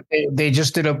 They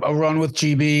just did a run with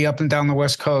GB up and down the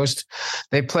West Coast.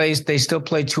 They still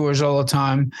play tours all the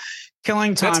time.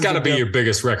 Killing Time. That's got to be your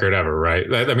biggest record ever, right?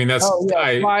 I mean, that's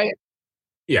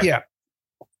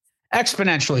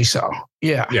exponentially so.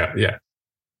 Yeah. Yeah.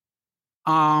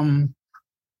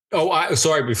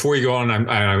 Sorry. Before you go on,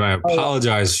 I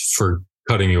apologize for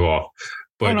cutting you off.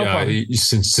 But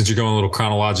since you're going a little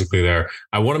chronologically there,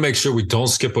 I want to make sure we don't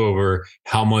skip over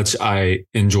how much I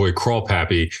enjoy Crawl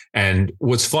Pappy. And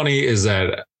what's funny is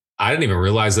that I didn't even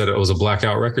realize that it was a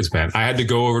Blackout Records band. I had to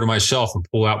go over to my shelf and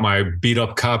pull out my beat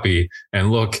up copy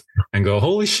and look and go,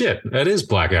 holy shit, that is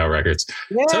Blackout Records.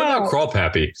 Yeah. Tell me about Crawl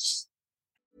Pappy.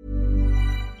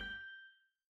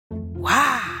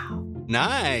 Wow.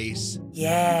 Nice.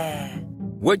 Yeah.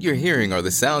 What you're hearing are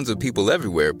the sounds of people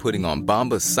everywhere putting on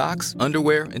Bombas socks,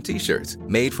 underwear, and T-shirts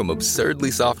made from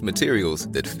absurdly soft materials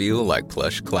that feel like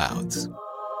plush clouds.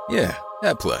 Yeah,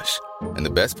 that plush. And the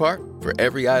best part? For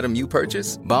every item you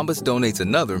purchase, Bombas donates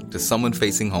another to someone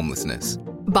facing homelessness.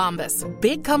 Bombas.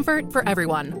 Big comfort for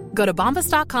everyone. Go to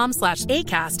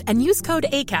bombas.com/ACAST and use code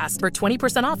ACAST for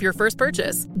 20% off your first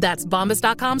purchase. That's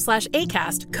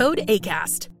bombas.com/ACAST. Code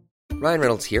ACAST. Ryan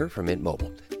Reynolds here from Mint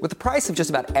Mobile. With the price of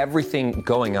just about everything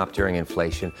going up during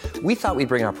inflation, we thought we'd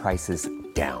bring our prices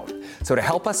down. So to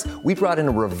help us, we brought in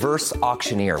a reverse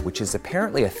auctioneer, which is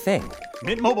apparently a thing.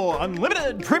 Mint Mobile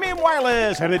Unlimited Premium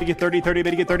Wireless. How to get 30, 30,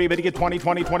 bit to get 30, bit to get 20,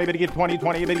 20, 20, bit to get 20,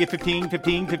 20, bit to get 15,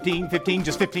 15, 15, 15,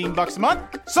 just $15 a month?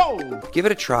 Sold! Give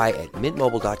it a try at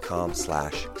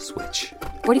mintmobile.com/switch.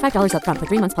 $45 up front for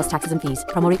 3 months plus taxes and fees.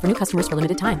 Promo rate for new customers for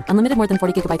limited time. Unlimited more than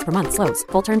 40 gigabytes per month. Slows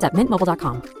full terms at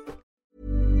mintmobile.com.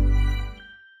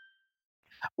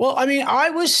 Well, I mean, I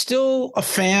was still a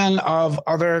fan of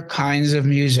other kinds of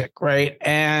music, right?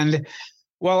 And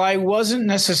Well, I wasn't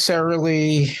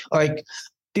necessarily like,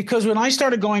 because when I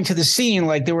started going to the scene,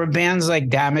 like there were bands like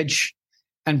Damage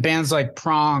and bands like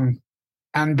Prong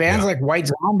and bands like White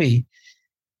Zombie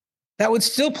that would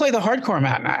still play the hardcore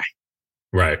matinee.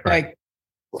 Right. Like,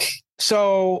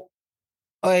 so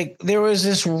like there was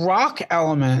this rock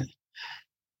element.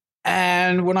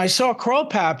 And when I saw Crawl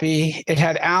Pappy, it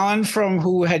had Alan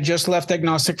who had just left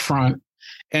Agnostic Front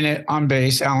in it on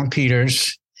bass, Alan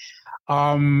Peters.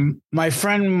 My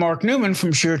friend Mark Newman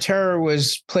from Sheer Terror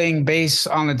was playing bass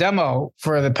on the demo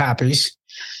for the Pappies.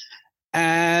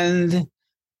 And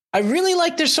I really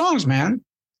liked their songs, man.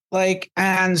 Like,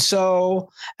 and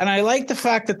I like the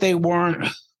fact that they weren't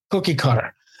cookie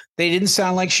cutter. They didn't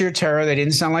sound like Sheer Terror. They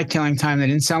didn't sound like Killing Time. They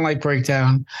didn't sound like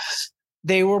Breakdown.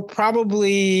 They were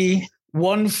probably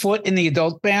 1 foot in the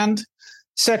adult band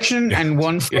section and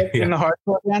 1 foot in the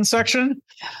hardcore band section.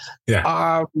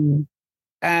 Yeah.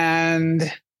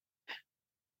 And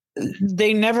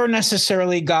they never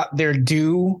necessarily got their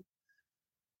due.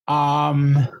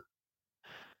 But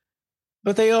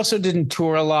they also didn't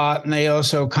tour a lot, and they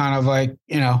also kind of like,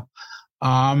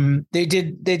 they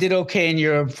did okay in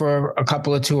Europe for a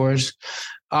couple of tours.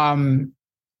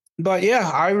 But yeah,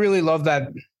 I really love that.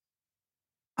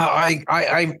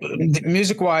 I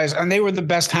music wise, and they were the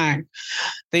best hang.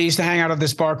 They used to hang out at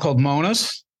this bar called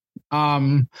Mona's,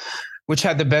 which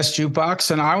had the best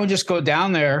jukebox. And I would just go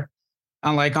down there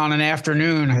on an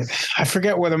afternoon. I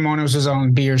forget whether Mona's is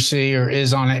on B or C or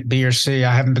is on it B or C.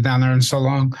 I haven't been down there in so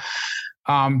long.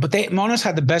 But Mona's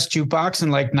had the best jukebox in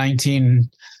like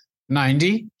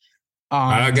 1990.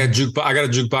 I got a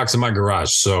jukebox in my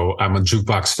garage, so I'm a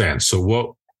jukebox fan. So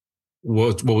what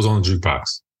was on the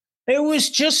jukebox? It was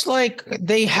just like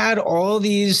they had all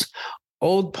these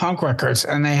old punk records,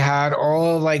 and they had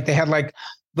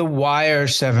the Wire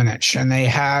 7-inch, and they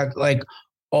had like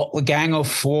the Gang of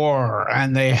Four,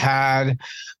 and they had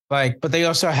but they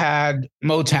also had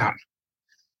Motown.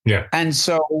 Yeah. And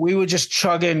so we would just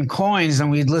chug in coins,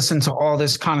 and we'd listen to all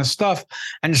this kind of stuff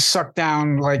and suck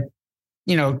down 10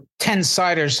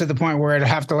 ciders to the point where I'd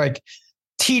have to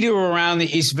teeter around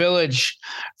the East Village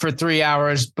for 3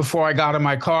 hours before I got in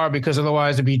my car, because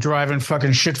otherwise I'd be driving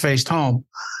fucking shit-faced home.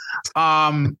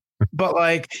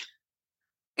 But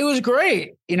it was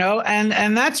great,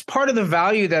 and that's part of the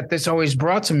value that this always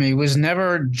brought to me, was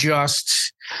never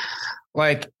just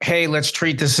hey, let's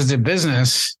treat this as a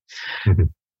business. Mm-hmm.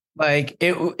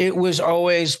 It was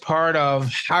always part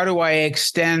of, how do I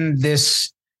extend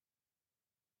this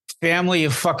family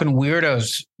of fucking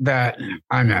weirdos that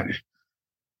I'm in?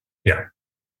 Yeah.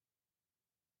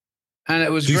 And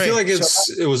it was Do you great. feel like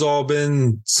it was all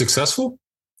been successful?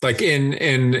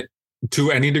 In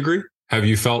to any degree? Have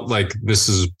you felt like this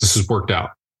has worked out?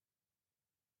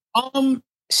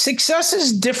 Success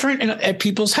is different at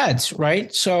people's heads,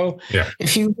 right? So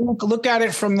if you look at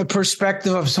it from the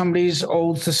perspective of somebody's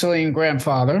old Sicilian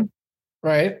grandfather,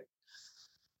 right,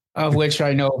 of which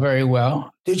I know very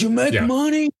well, did you make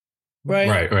money?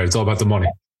 Right. It's all about the money.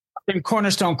 And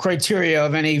cornerstone criteria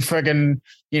of any friggin',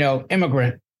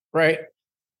 immigrant, right?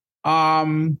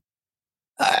 I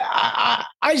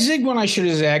zigged when I should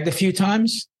have zagged a few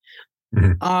times.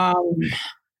 Mm-hmm.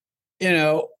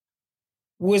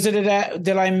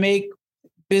 Did I make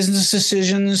business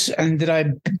decisions, and did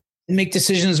I make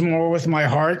decisions more with my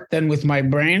heart than with my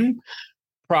brain?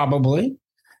 Probably.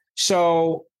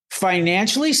 So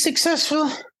financially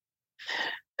successful,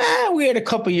 we had a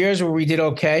couple of years where we did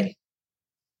okay.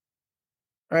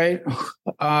 Right.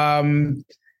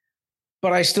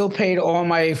 But I still paid all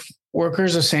my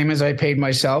workers the same as I paid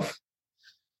myself.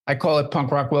 I call it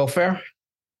punk rock welfare.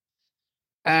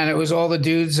 And it was all the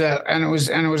dudes and it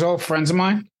was all friends of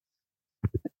mine.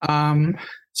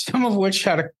 Some of which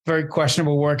had a very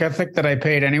questionable work ethic that I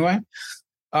paid anyway.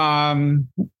 And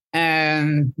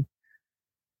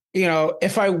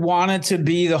if I wanted to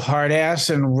be the hard ass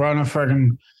and run a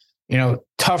friggin',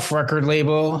 tough record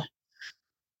label,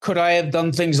 could I have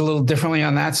done things a little differently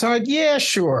on that side? Yeah,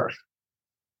 sure.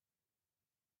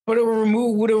 But it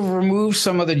would have removed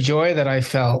some of the joy that I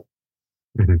felt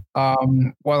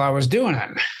while I was doing it.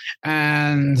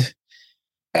 And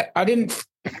I didn't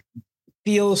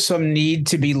feel some need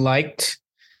to be liked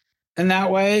in that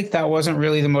way. That wasn't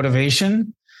really the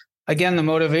motivation. Again, the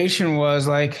motivation was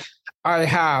I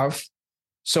have,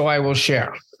 so I will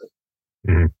share.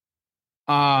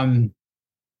 Mm-hmm.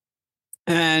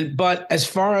 But as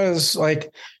far as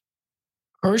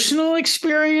personal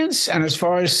experience, and as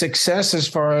far as success, as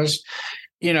far as,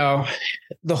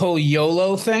 the whole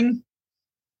YOLO thing,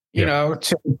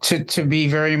 to be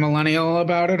very millennial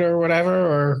about it or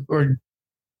whatever, or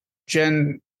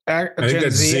Gen I think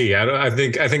that's Z. I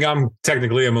think I'm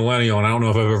technically a millennial, and I don't know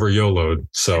if I've ever YOLO'd.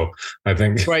 So I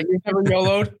think right. You never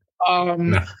YOLO'd.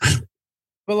 No.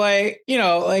 But like,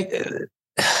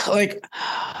 like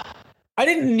I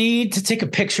didn't need to take a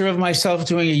picture of myself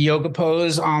doing a yoga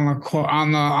pose on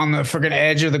the friggin'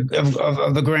 edge of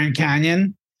the Grand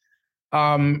Canyon,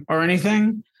 or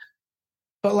anything.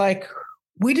 But like,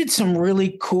 we did some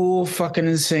really cool, fucking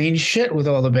insane shit with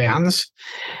all the bands,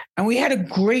 and we had a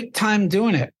great time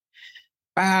doing it.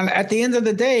 And at the end of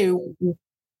the day,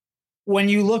 when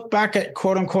you look back at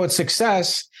quote unquote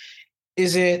success,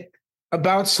 is it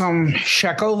about some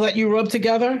shekel that you rub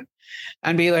together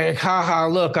and be like, haha,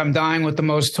 look, I'm dying with the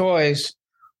most toys?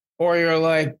 Or you're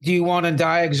like, do you want to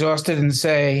die exhausted and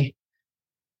say,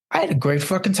 I had a great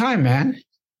fucking time, man?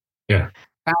 Yeah.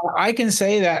 I can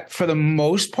say that for the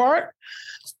most part,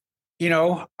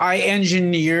 I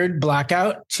engineered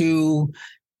Blackout to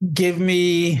bring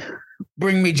me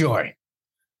joy.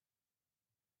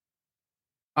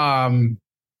 In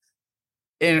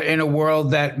a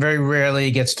world that very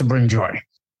rarely gets to bring joy,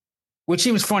 which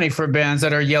seems funny for bands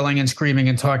that are yelling and screaming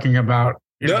and talking about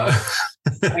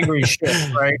angry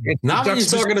shit, right? Not when you're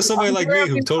talking to somebody like me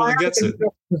who totally gets it.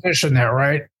 Position there,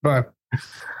 right? But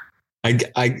I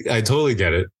totally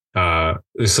get it.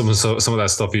 Some of that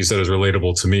stuff you said is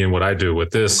relatable to me and what I do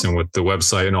with this and with the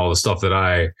website and all the stuff that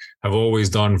I have always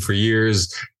done for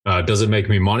years. Does it make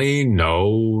me money?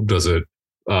 No. Does it?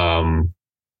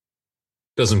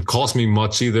 Doesn't cost me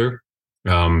much either.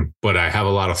 But I have a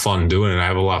lot of fun doing it. I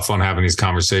have a lot of fun having these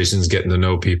conversations, getting to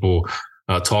know people,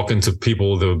 talking to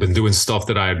people that have been doing stuff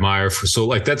that I admire for. So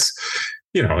like, that's,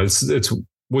 it's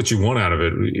what you want out of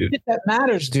it. That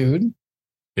matters, dude.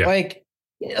 Yeah. Like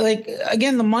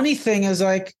again, the money thing is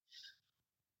like,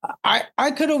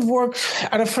 I could have worked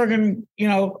at a friggin',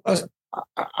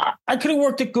 I could have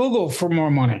worked at Google for more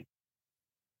money.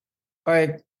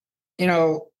 Like,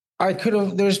 I could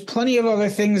have, there's plenty of other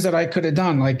things that I could have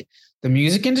done. Like the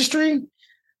music industry,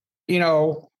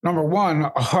 number one,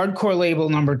 a hardcore label,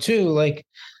 number two, like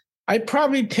I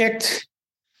probably picked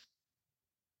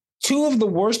two of the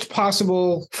worst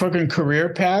possible friggin' career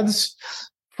paths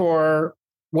for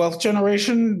wealth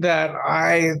generation that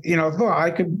I thought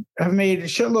I could have made a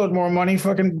shitload more money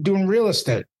fucking doing real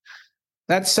estate.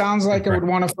 That sounds like I would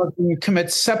want to fucking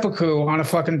commit seppuku on a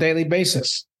fucking daily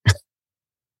basis.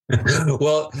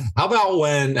 Well, how about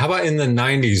in the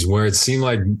 90s where it seemed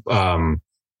like,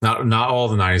 not all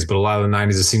the 90s, but a lot of the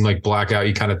 90s, it seemed like Blackout,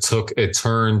 you kind of took a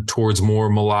turn towards more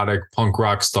melodic punk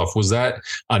rock stuff. Was that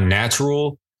a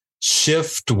natural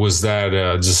shift? Was that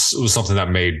was something that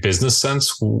made business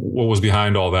sense? What was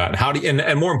behind all that? How do you,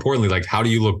 and more importantly, like, how do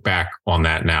you look back on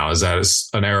that now? Is that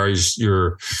an era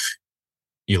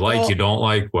you like, you don't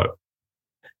like? What?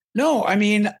 No, I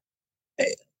mean,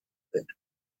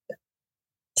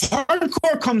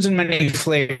 hardcore comes in many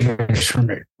flavors for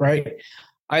me, right?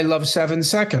 I love 7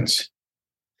 Seconds.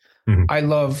 Mm-hmm. I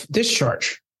love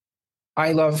Discharge.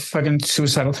 I love fucking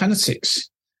Suicidal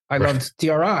Tendencies. I loved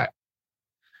DRI.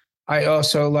 I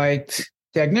also liked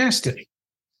Dag Nasty.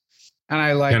 And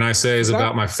I like. Can I say is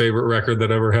about my favorite record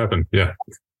that ever happened? Yeah.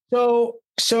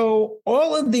 So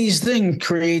all of these things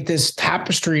create this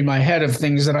tapestry in my head of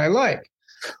things that I like.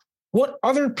 What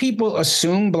other people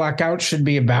assume Blackout should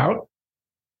be about,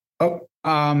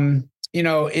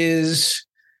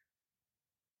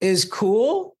 is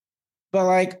cool, but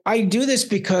like I do this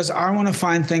because I want to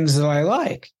find things that I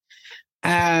like.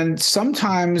 And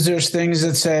sometimes there's things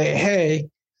that say, hey,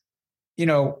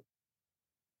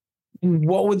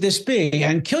 what would this be?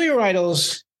 And Kill Your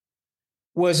Idols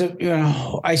was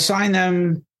I signed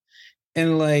them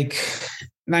in like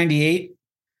 98,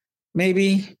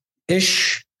 maybe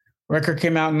ish. Record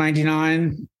came out in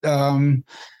 99.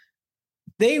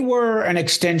 They were an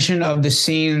extension of the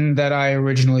scene that I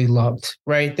originally loved,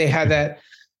 right? They had that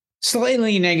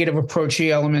slightly negative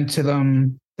approachy element to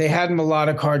them. They had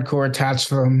melodic hardcore attached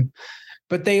to them,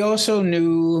 but they also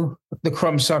knew the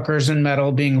Crumbsuckers and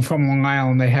metal. Being from Long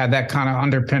Island, they had that kind of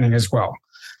underpinning as well.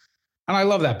 And I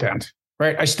love that band,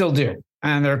 right? I still do.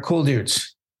 And they're cool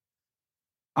dudes.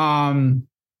 And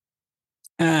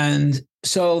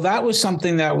so that was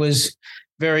something that was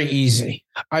very easy.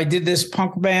 I did this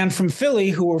punk band from Philly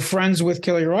who were friends with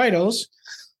Kill Your Idols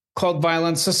called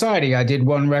Violent Society. I did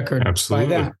one record by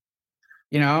them.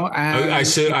 And I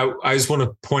just want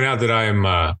to point out that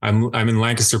I'm in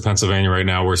Lancaster, Pennsylvania right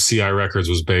now, where CI Records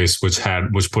was based, which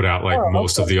put out like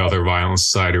most of the other Violent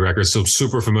Society records. So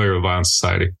super familiar with Violent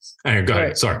Society. Anyway, go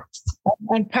ahead. Sorry.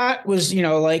 And Pat was,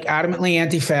 like adamantly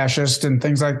anti-fascist and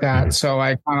things like that. Mm-hmm. So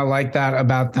I kind of like that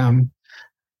about them.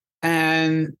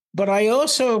 And But I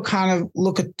also kind of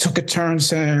took a turn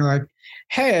saying like,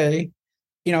 hey,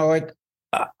 like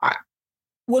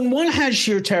when one has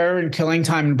Sheer Terror and Killing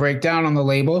Time and Breakdown on the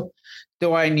label,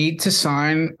 do I need to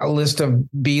sign a list of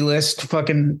B-list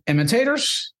fucking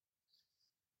imitators?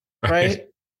 Right?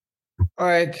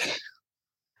 Like,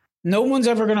 no one's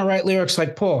ever going to write lyrics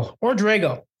like Paul or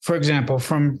Drago, for example,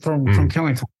 from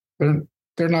Killing Time.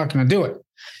 They're not going to do it.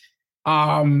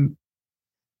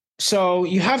 So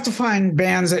you have to find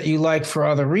bands that you like for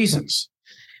other reasons.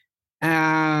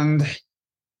 And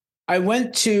I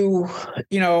went to,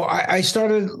 I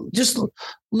started just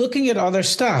looking at other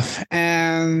stuff.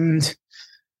 And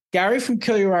Gary from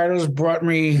Kill Your Idols brought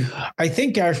me,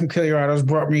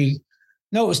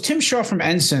 no, it was Tim Shaw from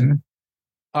Ensign,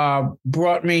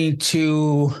 brought me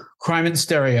to Crime in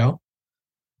Stereo,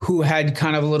 who had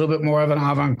kind of a little bit more of an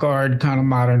avant-garde kind of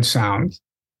modern sound.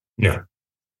 Yeah.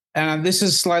 And this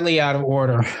is slightly out of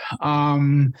order.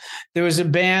 There was a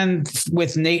band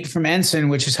with Nate from Ensign,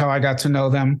 which is how I got to know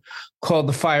them, called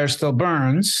The Fire Still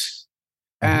Burns.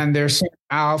 And they're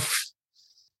Alf.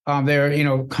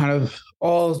 They're, kind of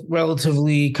all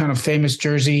relatively kind of famous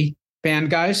Jersey band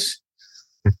guys.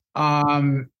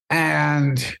 And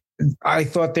I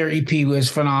thought their EP was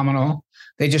phenomenal.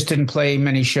 They just didn't play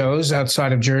many shows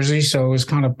outside of Jersey, so it was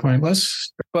kind of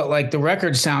pointless. But like the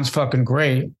record sounds fucking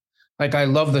great. Like I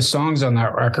love the songs on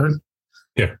that record.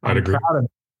 Yeah, I'd agree. Proud of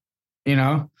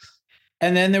it,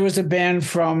 And then there was a band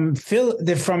from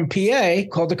PA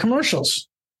called The Commercials.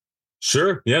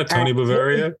 Sure. Yeah, Tony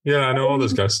Bavaria. Yeah, I know all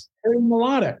those guys. Very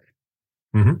melodic.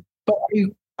 Mm-hmm. But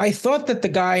I thought that the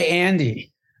guy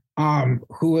Andy,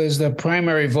 who is the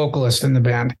primary vocalist in the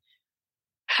band,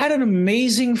 had an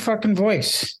amazing fucking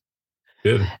voice.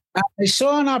 Good. I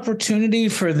saw an opportunity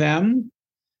for them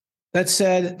that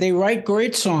said they write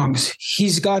great songs.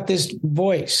 He's got this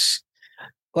voice.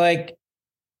 Like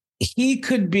they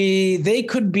could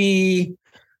be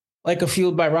like a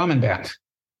Fueled by Ramen band.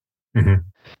 Mm-hmm.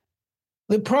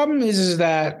 The problem is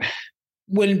that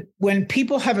when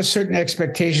people have a certain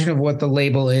expectation of what the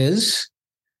label is,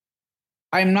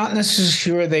 I'm not necessarily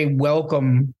sure they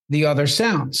welcome the other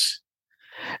sounds.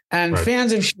 And right.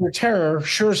 Fans of Sheer Terror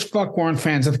sure as fuck weren't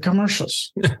fans of the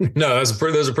Commercials. No, those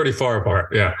are pretty far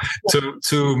apart. Yeah.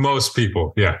 To most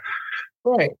people. Yeah.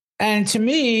 Right. And to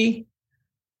me,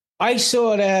 I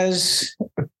saw it as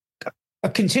a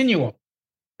continuum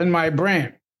in my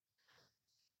brain.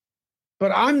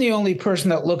 But I'm the only person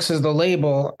that looks at the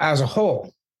label as a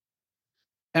whole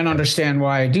and understand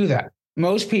why I do that.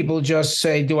 Most people just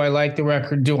say, do I like the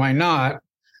record? Do I not?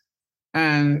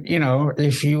 And,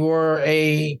 if you are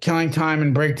a Killing Time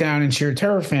and Breakdown and Sheer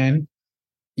Terror fan,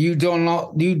 you don't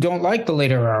like the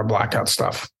later era Blackout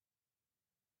stuff.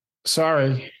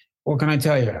 Sorry. What can I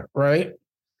tell you? Right.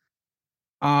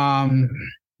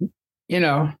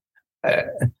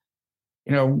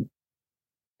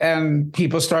 And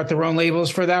people start their own labels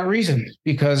for that reason,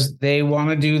 because they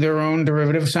want to do their own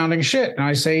derivative sounding shit. And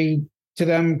I say to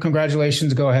them,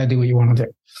 congratulations, go ahead, do what you want to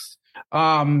do.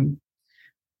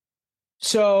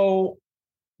 So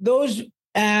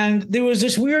and there was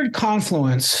this weird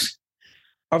confluence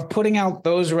of putting out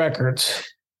those records.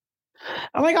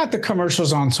 And I got the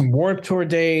Commercials on some Warped Tour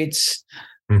dates.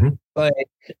 Mm-hmm. Like,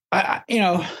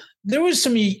 there was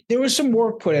some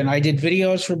work put in. I did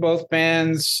videos for both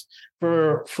bands.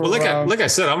 Well, like I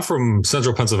said, I'm from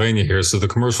Central Pennsylvania here, so the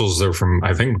Commercials are from,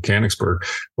 I think, Mechanicsburg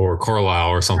or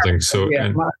Carlisle or something. So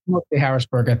mostly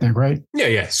Harrisburg, I think, right?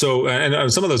 Yeah. So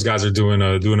and some of those guys are doing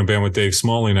a band with Dave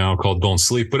Smalley now called Don't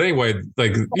Sleep. But anyway,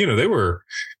 like they were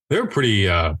pretty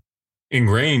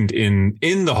ingrained in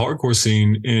the hardcore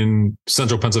scene in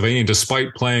Central Pennsylvania, despite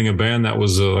playing a band that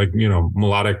was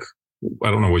melodic.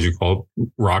 I don't know what you call it,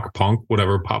 rock, punk,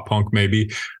 whatever, pop punk, maybe,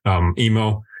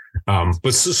 emo.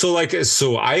 But so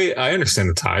I understand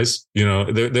the ties,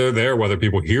 they're there, whether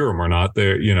people hear them or not.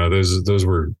 They're, those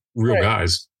were real right.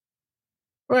 guys.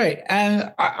 Right.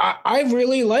 And I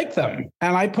really like them,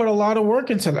 and I put a lot of work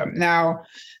into them. Now,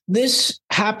 this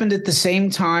happened at the same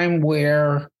time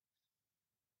where,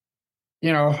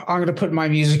 I'm going to put my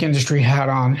music industry hat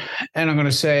on, and I'm going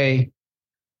to say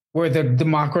where the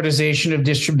democratization of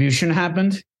distribution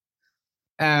happened.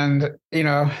 And,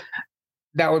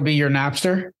 that would be your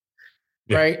Napster.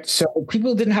 Yeah. Right. So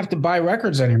people didn't have to buy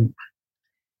records anymore.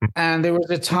 And there was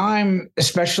a time,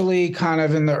 especially kind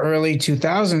of in the early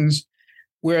 2000s,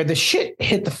 where the shit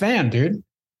hit the fan, dude.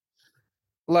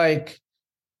 Like,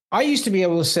 I used to be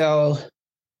able to sell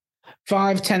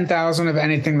 10,000 of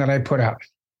anything that I put out.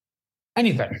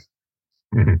 Anything.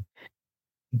 Mm-hmm.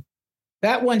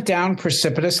 That went down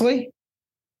precipitously.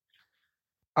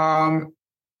 And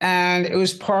And it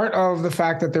was part of the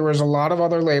fact that there was a lot of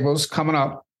other labels coming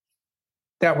up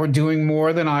that were doing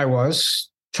more than I was.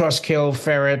 Trustkill,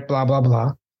 Ferret, blah, blah,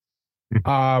 blah.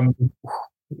 And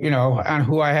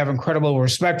who I have incredible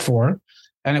respect for.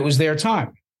 And it was their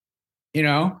time,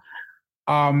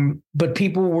 but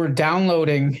people were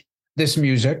downloading this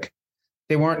music.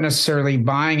 They weren't necessarily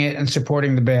buying it and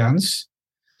supporting the bands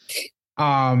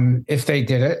if they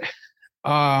did it.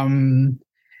 And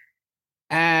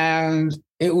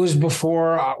it was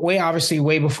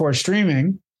way before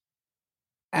streaming.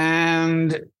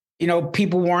 And,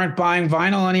 people weren't buying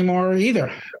vinyl anymore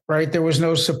either, right? There was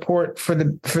no support for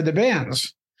the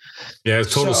bands. Yeah,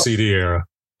 it's total CD era.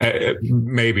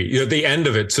 Maybe the end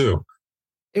of it too.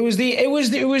 It was the end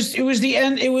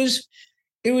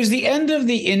of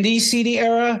the indie CD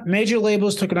era. Major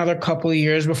labels took another couple of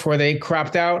years before they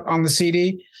crapped out on the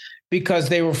CD because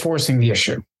they were forcing the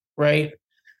issue, right?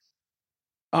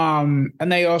 And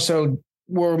they also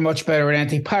were much better at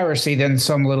anti-piracy than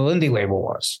some little indie label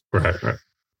was. Right.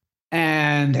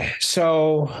 And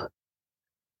so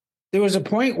there was a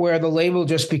point where the label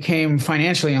just became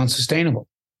financially unsustainable.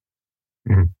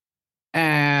 Mm-hmm.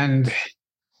 And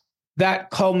that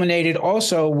culminated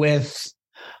also with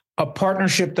a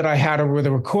partnership that I had with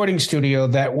a recording studio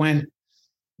that went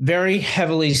very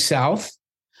heavily south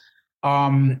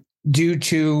due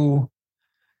to,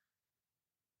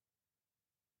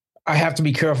 I have to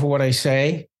be careful what I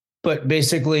say, but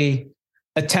basically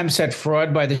attempts at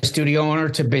fraud by the studio owner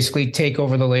to basically take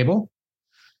over the label,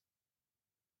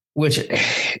 which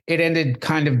it ended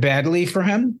kind of badly for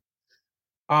him.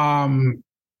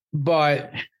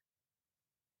 But,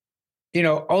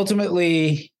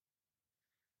 ultimately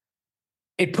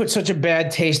it put such a bad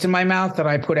taste in my mouth that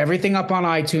I put everything up on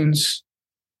iTunes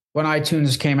when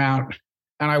iTunes came out,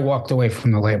 and I walked away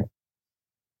from the label.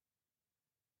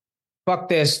 Fuck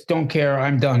this. Don't care.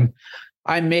 I'm done.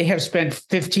 I may have spent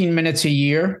 15 minutes a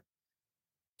year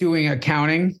doing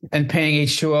accounting and paying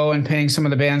H2O and paying some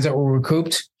of the bands that were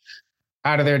recouped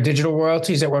out of their digital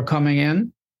royalties that were coming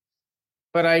in.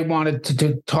 But I wanted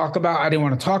to talk about, I didn't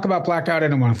want to talk about Blackout. I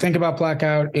didn't want to think about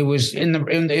Blackout. It was in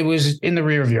the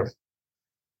rear view.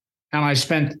 And I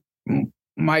spent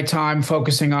my time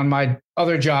focusing on my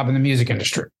other job in the music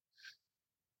industry.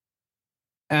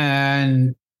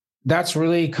 And that's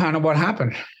really kind of what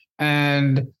happened.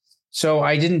 And so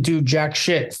I didn't do jack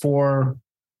shit for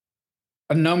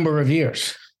a number of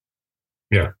years.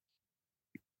 Yeah.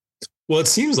 Well, it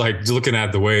seems like, looking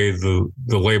at the way the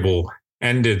label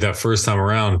ended that first time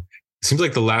around, it seems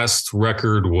like the last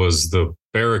record was the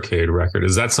Barricade record.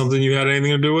 Is that something you had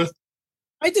anything to do with?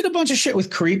 I did a bunch of shit with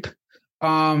Creep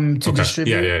to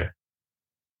distribute.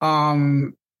 Yeah.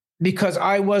 Because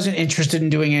I wasn't interested in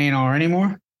doing A&R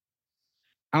anymore.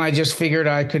 And I just figured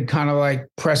I could kind of like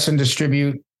press and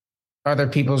distribute other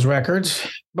people's records.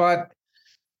 But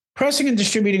pressing and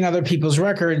distributing other people's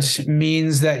records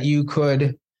means that you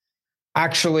could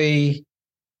actually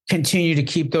continue to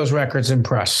keep those records in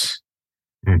press.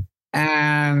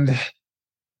 And,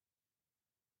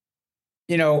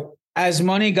 as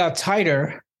money got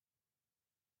tighter,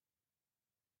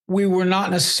 we were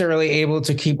not necessarily able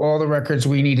to keep all the records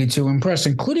we needed to impress,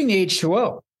 including the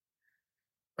H2O.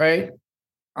 Right.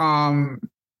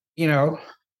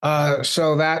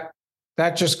 So that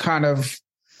just kind of,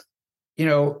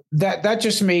 that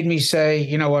just made me say,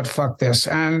 you know what, fuck this.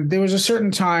 And there was a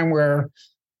certain time where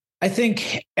I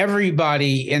think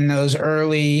everybody in those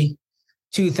early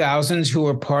 2000s who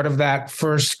were part of that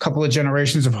first couple of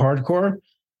generations of hardcore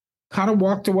kind of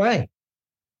walked away.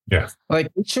 Yeah.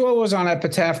 Like H2O was on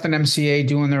Epitaph and MCA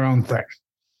doing their own thing.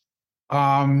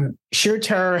 Sheer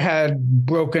Terror had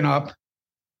broken up,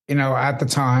 at the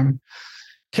time.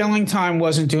 Killing Time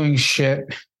wasn't doing shit.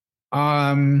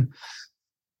 Crime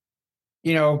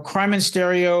and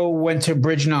Stereo went to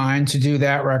Bridge 9 to do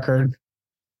that record.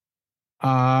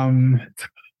 I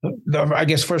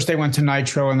guess first they went to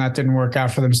Nitro and that didn't work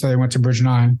out for them, so they went to Bridge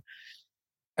 9.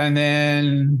 And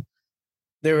then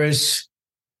there was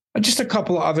just a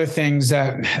couple of other things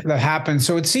that happened.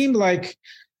 So it seemed like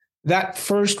that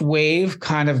first wave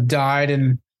kind of died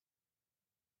in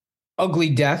ugly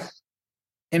death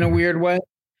in a weird way.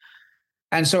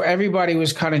 And so everybody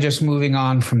was kind of just moving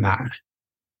on from that.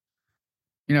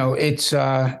 It's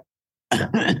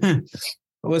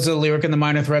was a lyric in the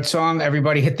Minor Threat song,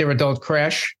 everybody hit their adult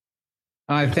crash.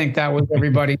 And I think that was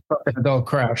everybody's fucking adult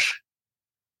crash.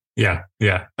 Yeah.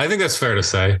 I think that's fair to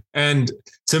say. And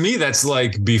to me, that's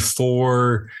like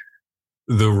before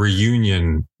the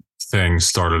reunion thing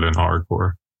started in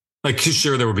hardcore. Like,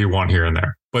 sure, there would be one here and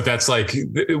there, But that's like,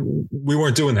 we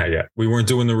weren't doing that yet. We weren't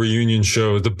doing the reunion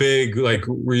show, the big like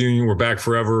reunion, we're back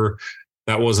forever.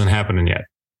 That wasn't happening yet.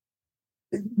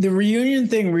 The reunion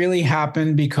thing really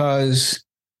happened because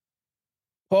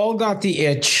Paul got the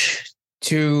itch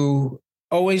to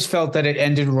always felt that it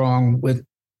ended wrong with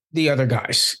the other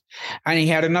guys. And he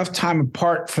had enough time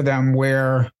apart for them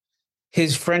where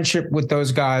his friendship with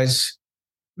those guys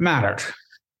mattered.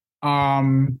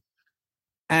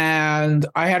 And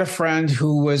I had a friend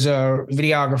who was a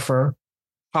videographer,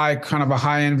 kind of a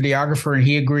high-end videographer, and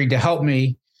he agreed to help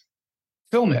me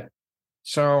film it.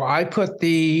 So I put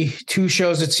the 2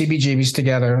 shows at CBGB's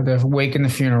together, the Wake and the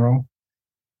Funeral.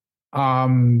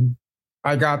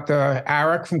 I got the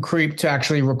Eric from Creep to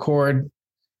actually record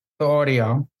the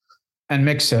audio and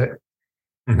mix it.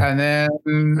 Mm-hmm. And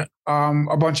then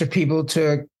a bunch of people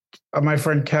my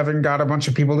friend Kevin got a bunch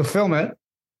of people to film it.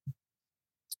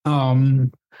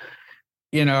 And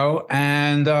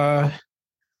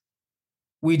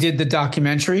we did the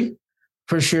documentary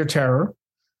for Sheer Terror,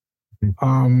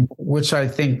 which I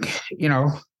think,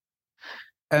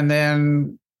 and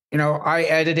then, I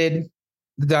edited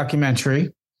the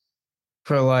documentary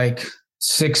for like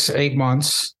 6-8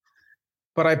 months,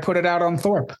 but I put it out on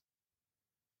Thorpe,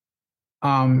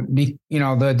 the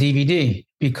DVD,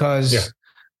 because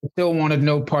I still wanted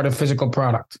no part of physical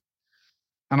product.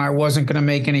 And I wasn't going to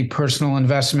make any personal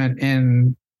investment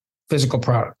in physical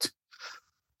product.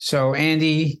 So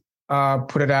Andy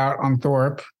put it out on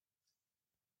Thorpe.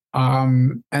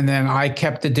 And then I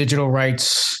kept the digital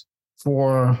rights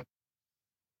for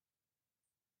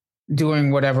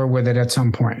doing whatever with it at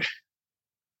some point.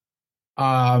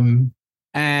 And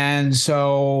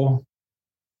so,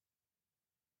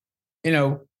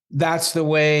 that's the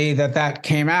way that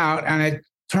came out. And it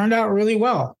turned out really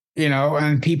well,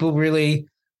 and people really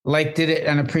liked it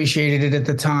and appreciated it at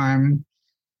the time.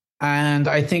 And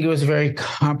I think it was a very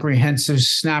comprehensive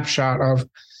snapshot of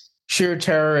Sheer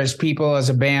Terror as people, as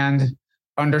a band,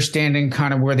 understanding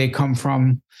kind of where they come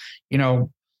from,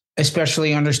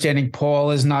 especially understanding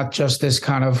Paul is not just this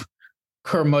kind of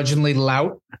curmudgeonly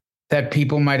lout that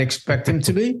people might expect him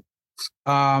to be,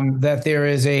 that there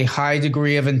is a high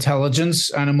degree of intelligence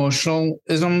and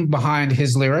emotionalism behind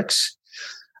his lyrics.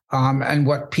 And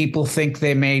what people think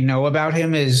they may know about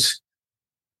him is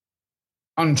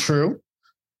untrue,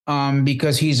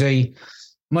 because he's a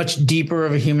much deeper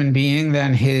of a human being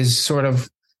than his sort of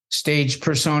stage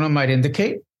persona might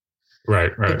indicate.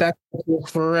 Right. But that's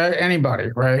for anybody,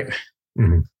 right?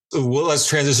 Mm-hmm. Well, let's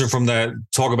transition from that,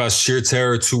 talk about Sheer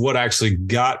Terror, to what actually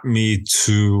got me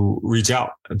to reach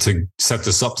out to set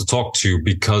this up to talk to you,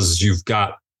 because you've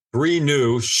got 3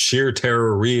 new Sheer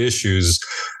Terror reissues,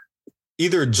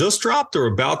 either just dropped or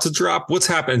about to drop. What's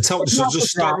happened? So just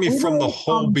start me from the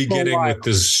whole beginning with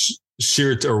this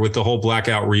with the whole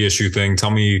Blackout reissue thing.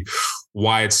 Tell me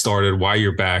why it started, why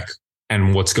you're back,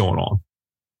 and what's going on.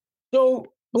 So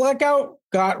Blackout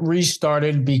got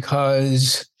restarted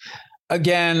because,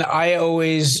 again, I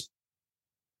always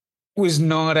was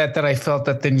gnawed at that I felt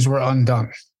that things were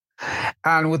undone.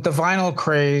 And with the vinyl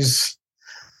craze,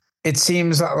 it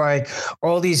seems that like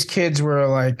all these kids were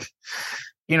like,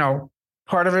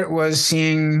 part of it was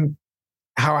seeing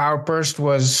how Outburst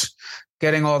was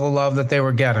getting all the love that they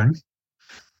were getting.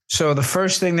 So the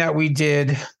first thing I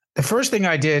did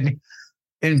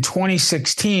in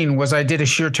 2016 was I did a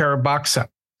Sheer Terror box set.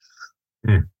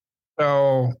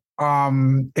 So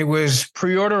it was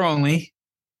pre-order only.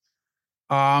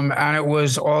 And it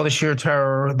was all the Sheer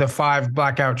Terror, the 5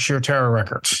 Blackout Sheer Terror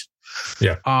records.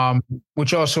 Yeah.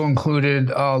 Which also included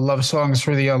love songs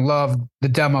for the unloved, the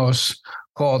demos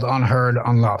called Unheard,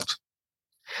 Unloved.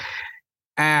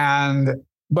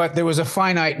 But there was a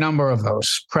finite number of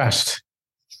those pressed.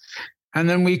 And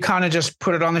then we kind of just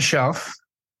put it on the shelf,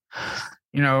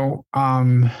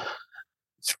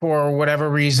 for whatever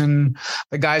reason.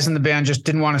 The guys in the band just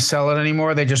didn't want to sell it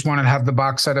anymore. They just wanted to have the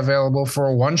box set available for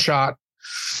a one shot,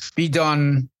 be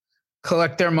done,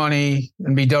 collect their money,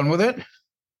 and be done with it.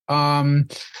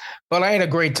 But I had a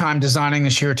great time designing the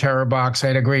Sheer Terror box. I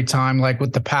had a great time, like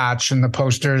with the patch and the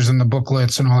posters and the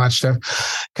booklets and all that stuff,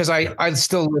 because I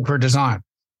still live for design.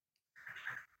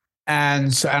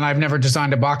 And I've never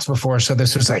designed a box before, so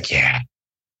this was like, yeah.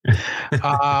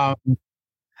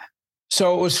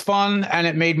 So it was fun and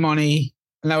it made money,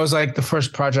 and that was like the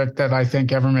first project that I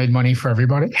think ever made money for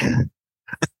everybody.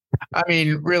 I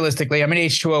mean, realistically,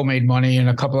 H2O made money and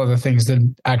a couple other things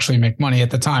didn't actually make money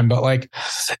at the time, but like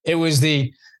it was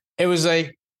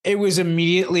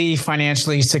immediately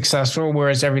financially successful,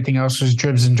 whereas everything else was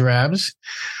dribs and drabs.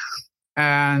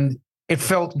 And it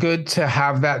felt good to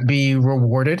have that be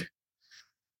rewarded.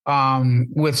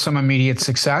 with some immediate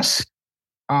success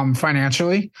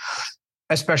financially,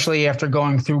 especially after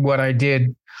going through what I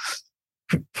did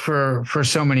for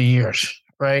so many years,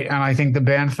 right? And I think the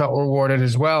band felt rewarded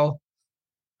as well.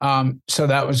 So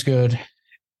that was good.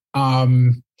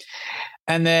 And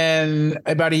then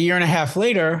about a year and a half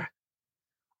later,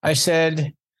 I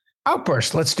said,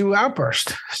 Outburst, let's do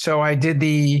Outburst. So I did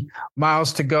the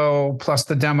Miles to Go plus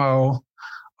the demo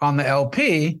on the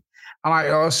LP. And I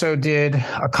also did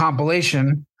a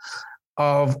compilation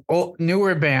of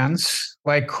newer bands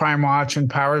like Crime Watch and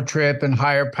Power Trip and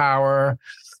Higher Power,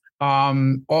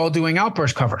 all doing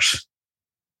Outburst covers,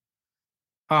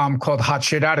 called Hot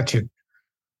Shit Attitude.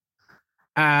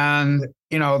 And,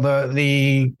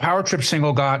 the Power Trip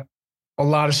single got a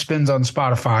lot of spins on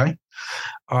Spotify.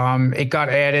 It got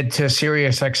added to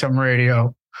Sirius XM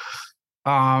radio.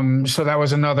 So that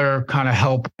was another kind of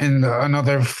help in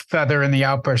another feather in the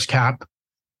Outburst cap,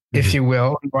 if you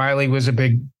will. Riley was a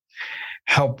big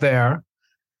help there.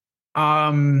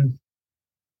 And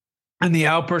the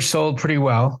Outburst sold pretty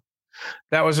well.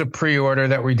 That was a pre-order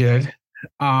that we did,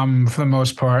 for the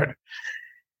most part.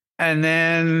 And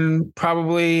then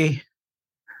probably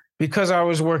because I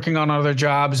was working on other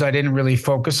jobs, I didn't really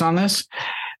focus on this.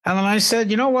 And then I said,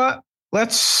 you know what?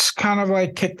 Let's kind of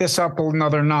like kick this up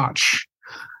another notch.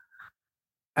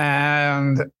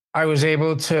 And I was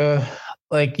able to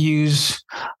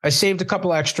I saved a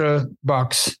couple extra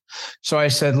bucks. So I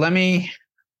said,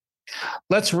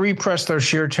 let's repress those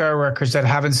Sheer Terror records that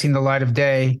haven't seen the light of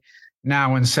day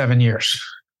now in 7 years.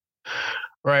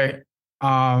 Right.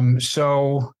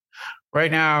 So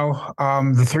right now,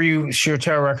 the 3 Sheer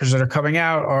Terror records that are coming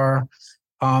out are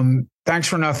Thanks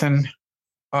for Nothing,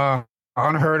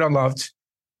 Unheard, Unloved,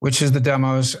 which is the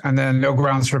demos, and then No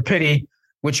Grounds for Pity,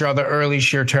 which are the early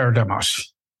Sheer Terror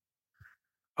demos.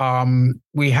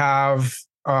 We have,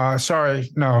 I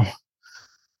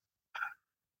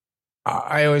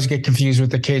always get confused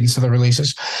with the cadence of the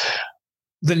releases.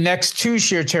 The next 2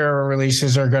 Sheer Terror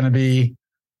releases are going to be,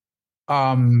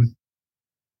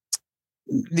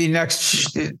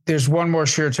 there's one more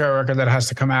Sheer Terror record that has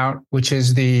to come out, which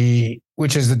is the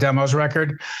demos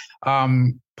record.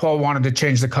 Paul wanted to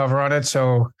change the cover on it,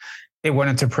 so it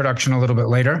went into production a little bit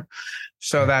later.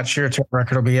 So that Sheer Terror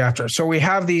record will be after. So we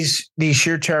have these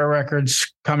Sheer Terror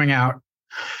records coming out.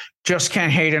 Just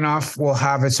Can't Hate Enough will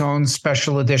have its own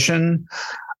special edition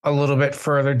a little bit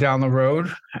further down the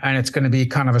road, and it's going to be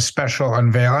kind of a special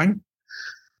unveiling.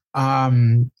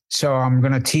 So I'm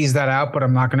going to tease that out, but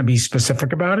I'm not going to be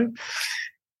specific about it.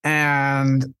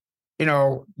 And,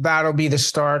 that'll be the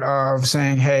start of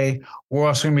saying, hey, we're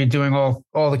also going to be doing all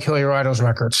the Kill Your Idols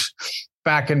records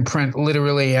back in print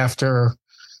literally after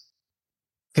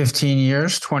 15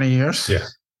 years, 20 years. Yeah.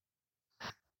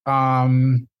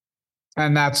 And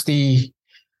that's the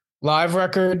live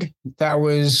record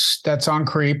that's on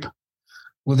Creep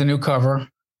with a new cover.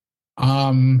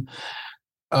 An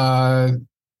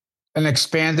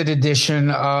expanded edition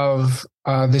of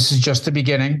This Is Just the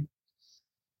Beginning,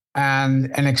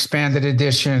 and an expanded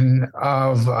edition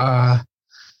of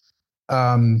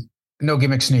No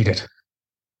Gimmicks Needed.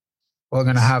 We're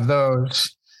going to have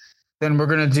those. Then we're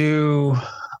going to do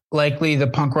likely the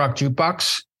Punk Rock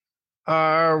Jukebox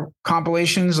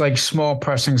compilations, like small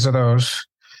pressings of those,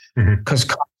 because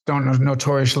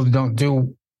notoriously don't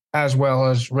do as well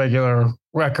as regular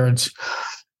records.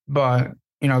 But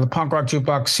the Punk Rock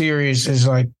Jukebox series is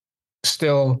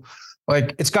still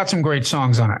it's got some great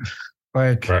songs on it.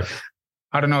 Right.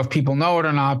 I don't know if people know it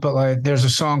or not, but there's a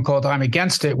song called I'm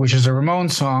Against It, which is a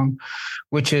Ramones song,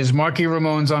 which is Marky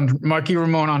Ramone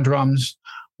on drums,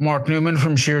 Mark Newman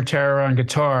from Sheer Terror on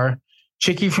guitar,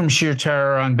 Chicky from Sheer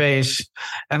Terror on bass,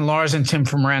 and Lars and Tim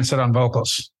from Rancid on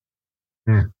vocals.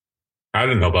 I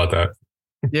didn't know about that.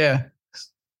 Yeah.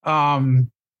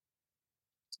 And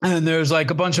there's a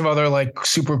bunch of other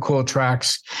super cool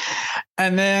tracks.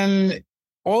 And then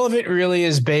all of it really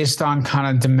is based on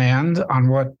kind of demand on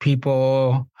what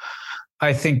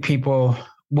I think people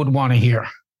would want to hear.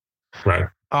 Right.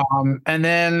 And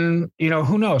then,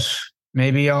 who knows?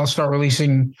 Maybe I'll start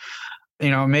releasing,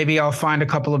 maybe I'll find a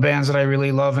couple of bands that I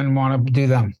really love and want to do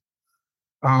them.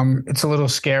 It's a little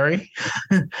scary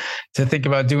to think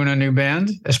about doing a new band,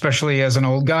 especially as an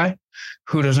old guy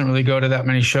who doesn't really go to that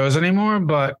many shows anymore.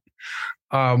 But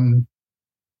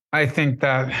I think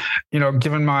that,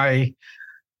 given my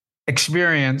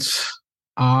experience,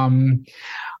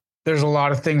 there's a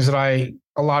lot of things a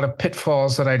lot of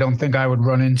pitfalls that I don't think I would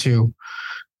run into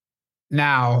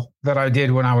now that I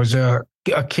did when I was a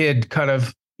kid, kind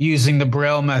of using the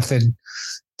Braille method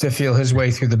to feel his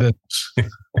way through the business.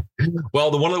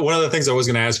 Well, one of the things I was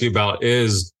going to ask you about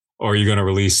is are you going to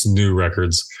release new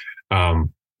records? Don't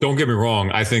get me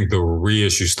wrong. I think the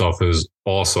reissue stuff is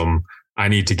awesome. I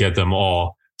need to get them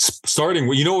all. Starting,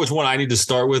 you know which one I need to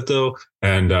start with though?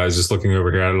 And I was just looking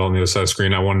over here at it on the other side of the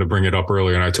screen. I wanted to bring it up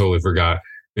earlier and I totally forgot.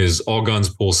 Is All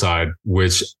Guns Poolside,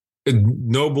 which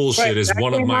no bullshit right, is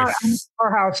one of my.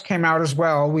 Our house came out as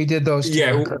well. We did those.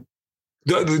 Yeah.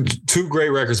 The two great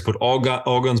records, but All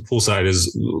Guns Poolside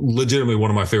is legitimately one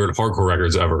of my favorite hardcore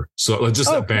records ever. So just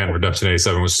that band, Redemption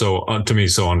 87, was to me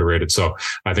so underrated. So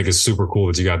I think it's super cool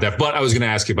that you got that. But I was going to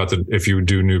ask you about if you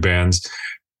do new bands.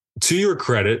 To your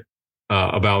credit,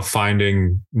 about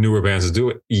finding newer bands to do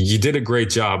it, you did a great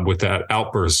job with that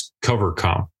Outburst cover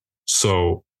comp.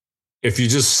 So if you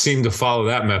just seem to follow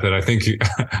that method, I think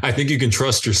you can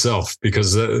trust yourself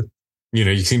because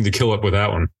you seem to kill it with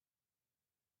that one.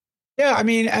 Yeah, I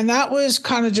mean, and that was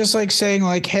kind of just like saying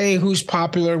like, hey, who's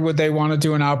popular? Would they want to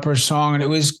do an Outburst song? And it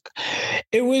was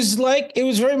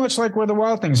very much like Where the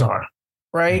Wild Things Are,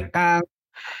 right? And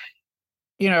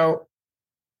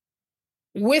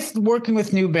with working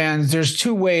with new bands, there's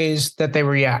two ways that they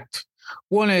react.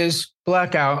 One is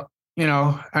Blackout,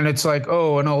 and it's like,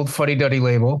 oh, an old fuddy-duddy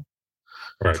label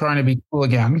trying to be cool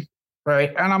again,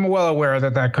 right? And I'm well aware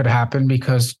that could happen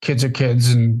because kids are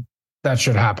kids and that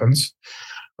shit happens.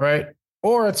 Right.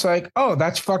 Or it's like, oh,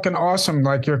 that's fucking awesome.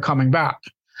 Like you're coming back.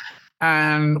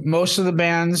 And most of the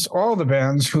bands, all the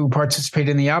bands who participated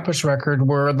in the Outburst record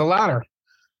were the latter.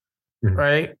 Mm-hmm.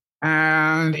 Right.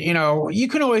 And, you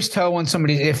can always tell when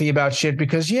somebody's iffy about shit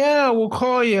because, yeah, we'll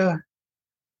call you,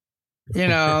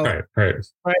 right.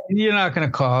 You're not going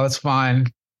to call. It's fine.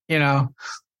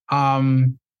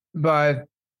 But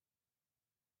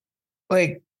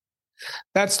like,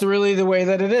 that's really the way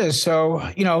that it is. So,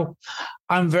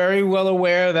 I'm very well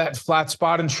aware that Flat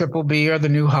Spot and Triple B are the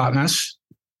new hotness,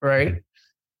 right?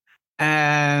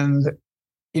 And,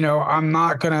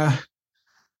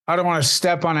 I don't want to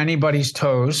step on anybody's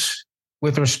toes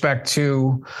with respect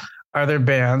to other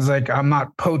bands. Like, I'm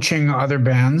not poaching other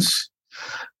bands.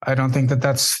 I don't think that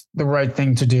that's the right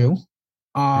thing to do.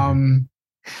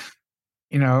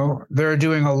 They're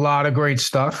doing a lot of great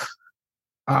stuff.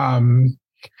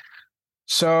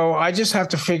 So I just have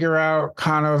to figure out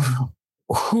kind of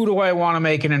who do I want to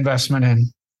make an investment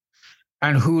in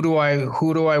and who do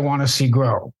I want to see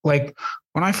grow? Like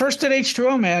when I first did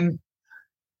H2O, man,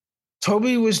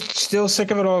 Toby was still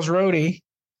sick of it all as roadie.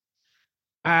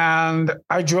 And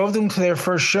I drove them to their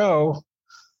first show.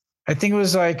 I think it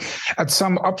was like at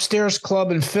some upstairs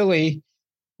club in Philly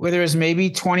where there was maybe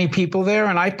 20 people there.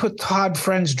 And I put Todd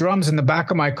Friend's drums in the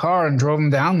back of my car and drove them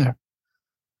down there.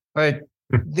 Like,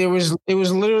 it was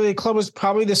literally, the club was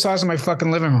probably the size of my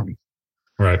fucking living room.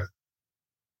 Right.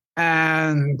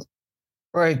 And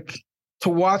like to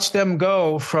watch them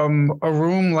go from a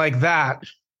room like that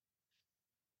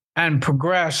and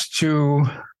progress to,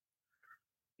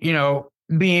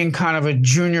 being kind of a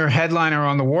junior headliner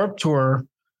on the Warped Tour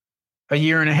a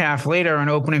year and a half later and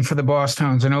opening for the Boss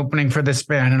Tones and opening for this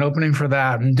band and opening for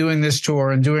that and doing this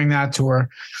tour and doing that tour,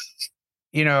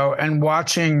 and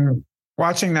watching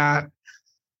that,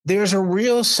 there's a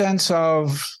real sense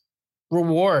of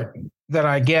reward that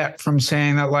I get from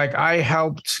saying that, like, I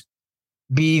helped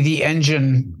be the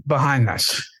engine behind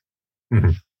this.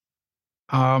 Mm-hmm.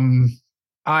 I'm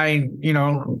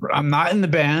not in the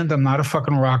band. I'm not a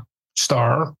fucking rock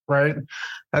star, right?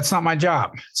 That's not my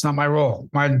job. It's not my role.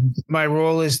 My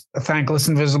role is a thankless,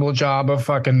 invisible job of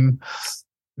fucking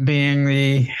being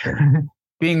the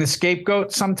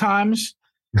scapegoat sometimes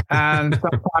and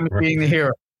sometimes being the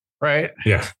hero. Right.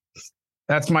 Yeah.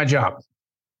 That's my job.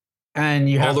 And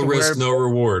you have all the risk, no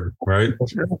reward. Right.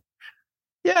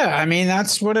 Yeah. I mean,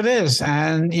 that's what it is.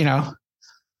 And,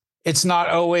 it's not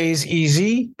always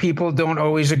easy. People don't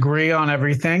always agree on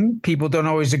everything. People don't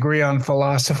always agree on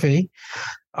philosophy,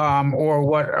 or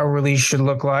what a release should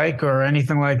look like or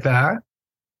anything like that.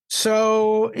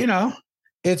 So,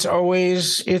 it's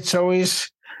always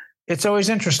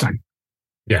interesting.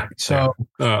 Yeah. So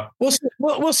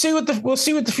we'll see what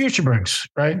the future brings,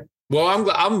 right? Well,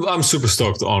 I'm super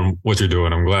stoked on what you're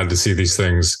doing. I'm glad to see these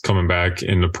things coming back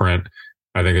into print.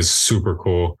 I think it's super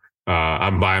cool.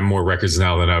 I'm buying more records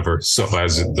now than ever. So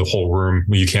as the whole room,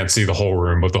 you can't see the whole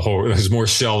room, but there's more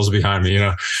shelves behind me,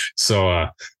 So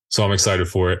I'm excited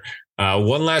for it.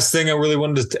 One last thing I really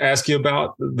wanted to ask you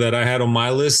about that I had on my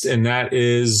list, and that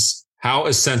is how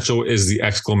essential is the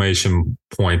exclamation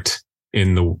point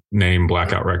in the name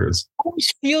Blackout Records? It always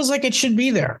feels like it should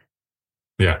be there.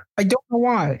 Yeah. I don't know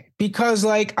why. Because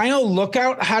like I know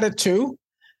Lookout had it too.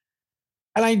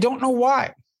 And I don't know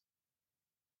why.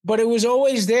 But it was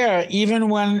always there, even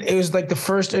when it was like the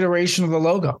first iteration of the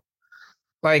logo.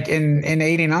 like in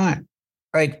 '89.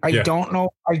 Like I don't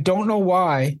know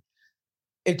why.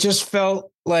 It just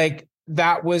felt like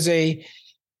that was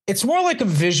it's more like a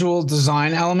visual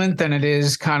design element than it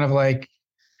is kind of like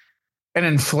an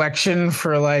inflection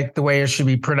for like the way it should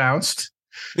be pronounced.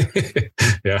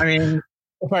 Yeah. I mean,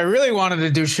 if I really wanted to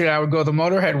do shit, I would go the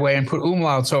Motorhead way and put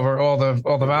umlauts over all the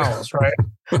vowels, right?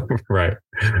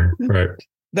 Right.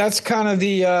 That's kind of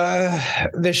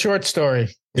the short story,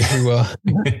 if you will.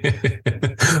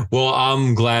 Well,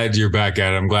 I'm glad you're back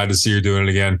at it. I'm glad to see you're doing it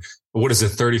again. What is it,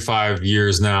 35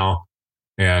 years now,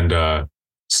 and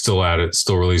still at it,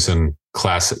 still releasing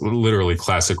literally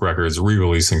classic records,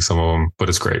 re-releasing some of them, but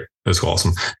it's great. It's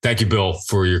awesome. Thank you, Bill,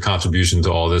 for your contribution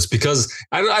to all this, because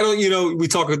I don't, we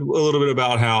talk a little bit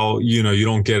about how, you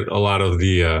don't get a lot of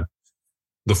the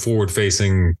forward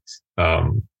facing,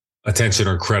 attention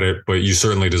or credit, but you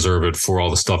certainly deserve it for all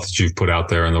the stuff that you've put out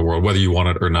there in the world, whether you want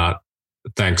it or not.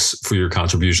 Thanks for your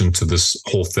contribution to this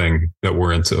whole thing that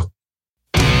we're into.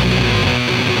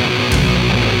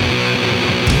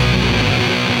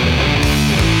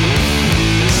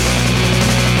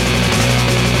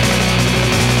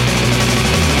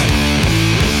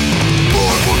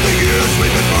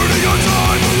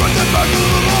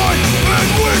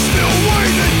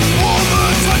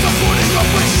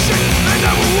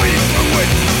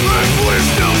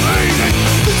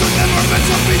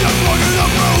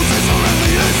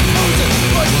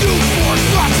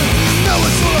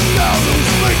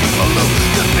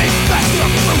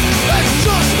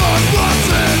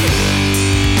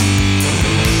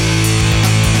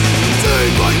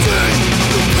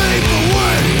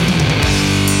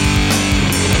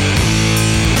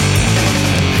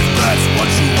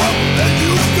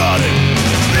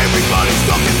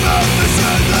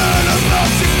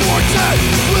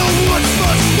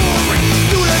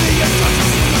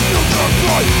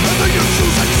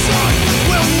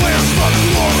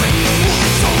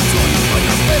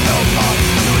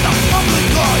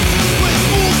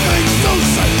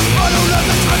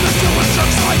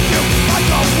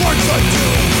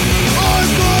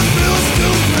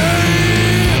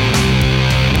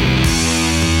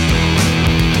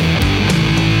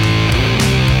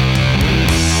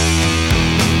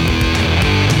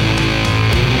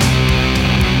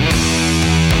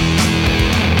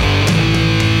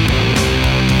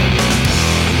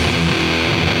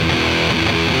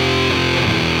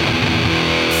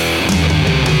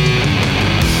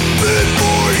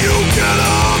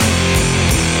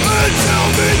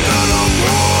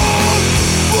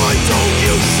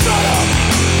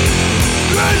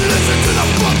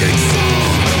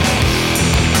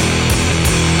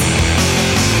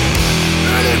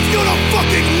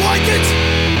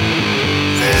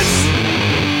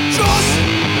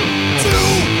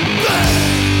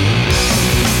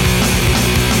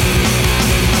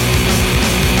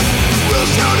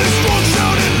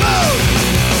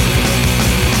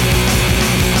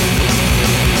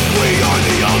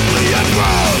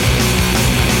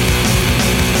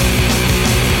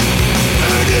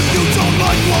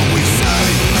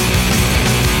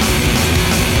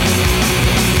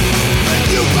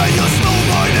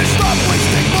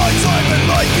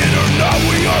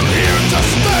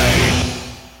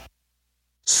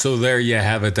 So there you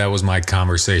have it. That was my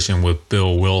conversation with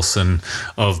Bill Wilson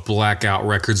of Blackout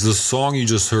Records. The song you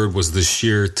just heard was the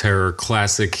Sheer Terror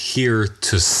classic, Here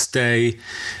to Stay.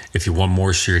 If you want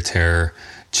more Sheer Terror,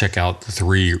 check out the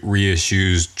 3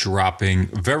 reissues dropping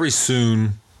very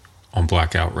soon on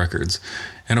Blackout Records.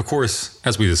 And of course,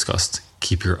 as we discussed,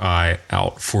 keep your eye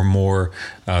out for more.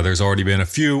 There's already been a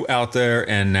few out there,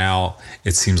 and now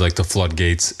it seems like the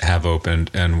floodgates have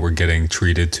opened and we're getting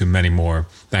treated to many more.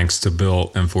 Thanks to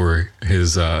Bill and for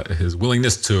his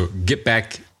willingness to get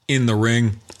back in the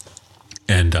ring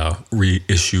and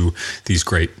reissue these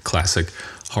great classic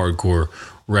hardcore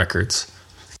records.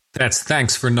 That's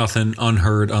Thanks for Nothing,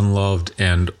 Unheard, Unloved,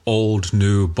 and Old,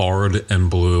 New, Borrowed,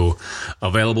 and Blue.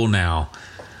 Available now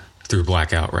through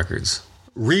Blackout Records.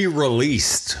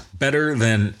 Re-released, better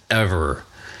than ever,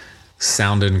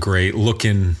 sounding great,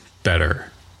 looking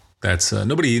better. That's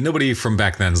nobody from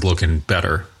back then's looking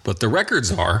better, but the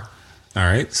records are. All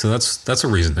right, so that's a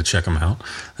reason to check them out.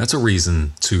 That's a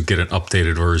reason to get an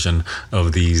updated version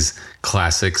of these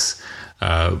classics.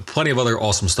 Plenty of other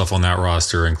awesome stuff on that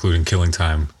roster, including Killing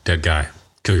Time, Dead Guy,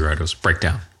 Kill Your Idols,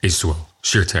 Breakdown, H2O,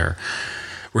 Sheer Terror,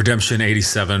 Redemption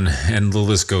 87, and the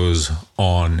list goes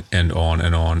on and on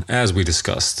and on, as we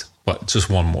discussed. But just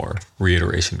one more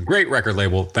reiteration. Great record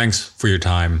label. Thanks for your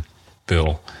time,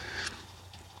 Bill.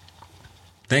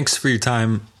 Thanks for your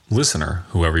time, listener,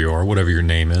 whoever you are, whatever your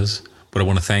name is. But I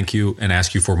want to thank you and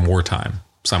ask you for more time.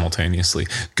 simultaneously.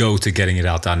 Go to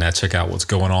gettingitout.net. Check out what's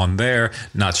going on there.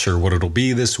 Not sure what it'll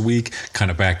be this week.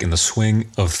 Kind of back in the swing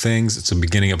of things. It's the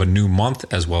beginning of a new month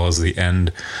as well as the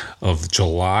end of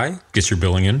July. Get your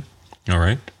billing in. All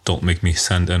right. Don't make me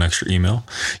send an extra email.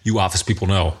 You office people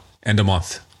know. End of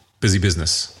month. Busy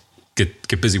business.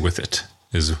 Get busy with it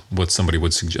is what somebody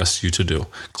would suggest you to do.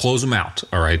 Close them out.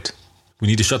 All right. We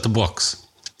need to shut the books.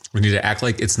 We need to act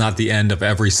like it's not the end of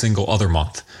every single other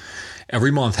month.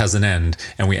 Every month has an end,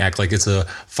 and we act like it's a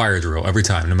fire drill every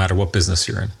time, no matter what business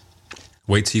you're in.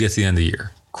 Wait till you get to the end of the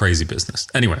year. Crazy business.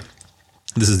 Anyway,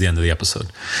 this is the end of the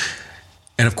episode.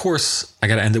 And of course, I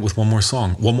got to end it with one more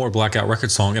song, one more Blackout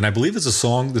record song. And I believe it's a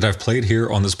song that I've played here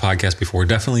on this podcast before.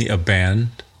 Definitely a band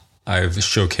I've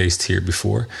showcased here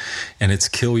before. And it's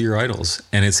Kill Your Idols.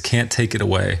 And it's Can't Take It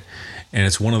Away. And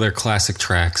it's one of their classic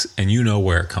tracks. And you know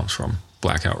where it comes from,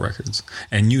 Blackout Records.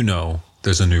 And you know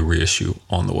there's a new reissue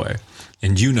on the way.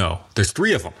 And you know, there's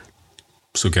 3 of them.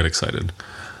 So get excited.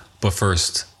 But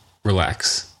first,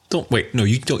 relax. Don't wait. No,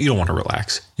 you don't want to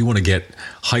relax. You want to get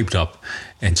hyped up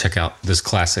and check out this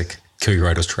classic Kill Your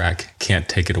Idols track, Can't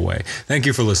Take It Away. Thank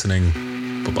you for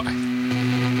listening. Bye-bye.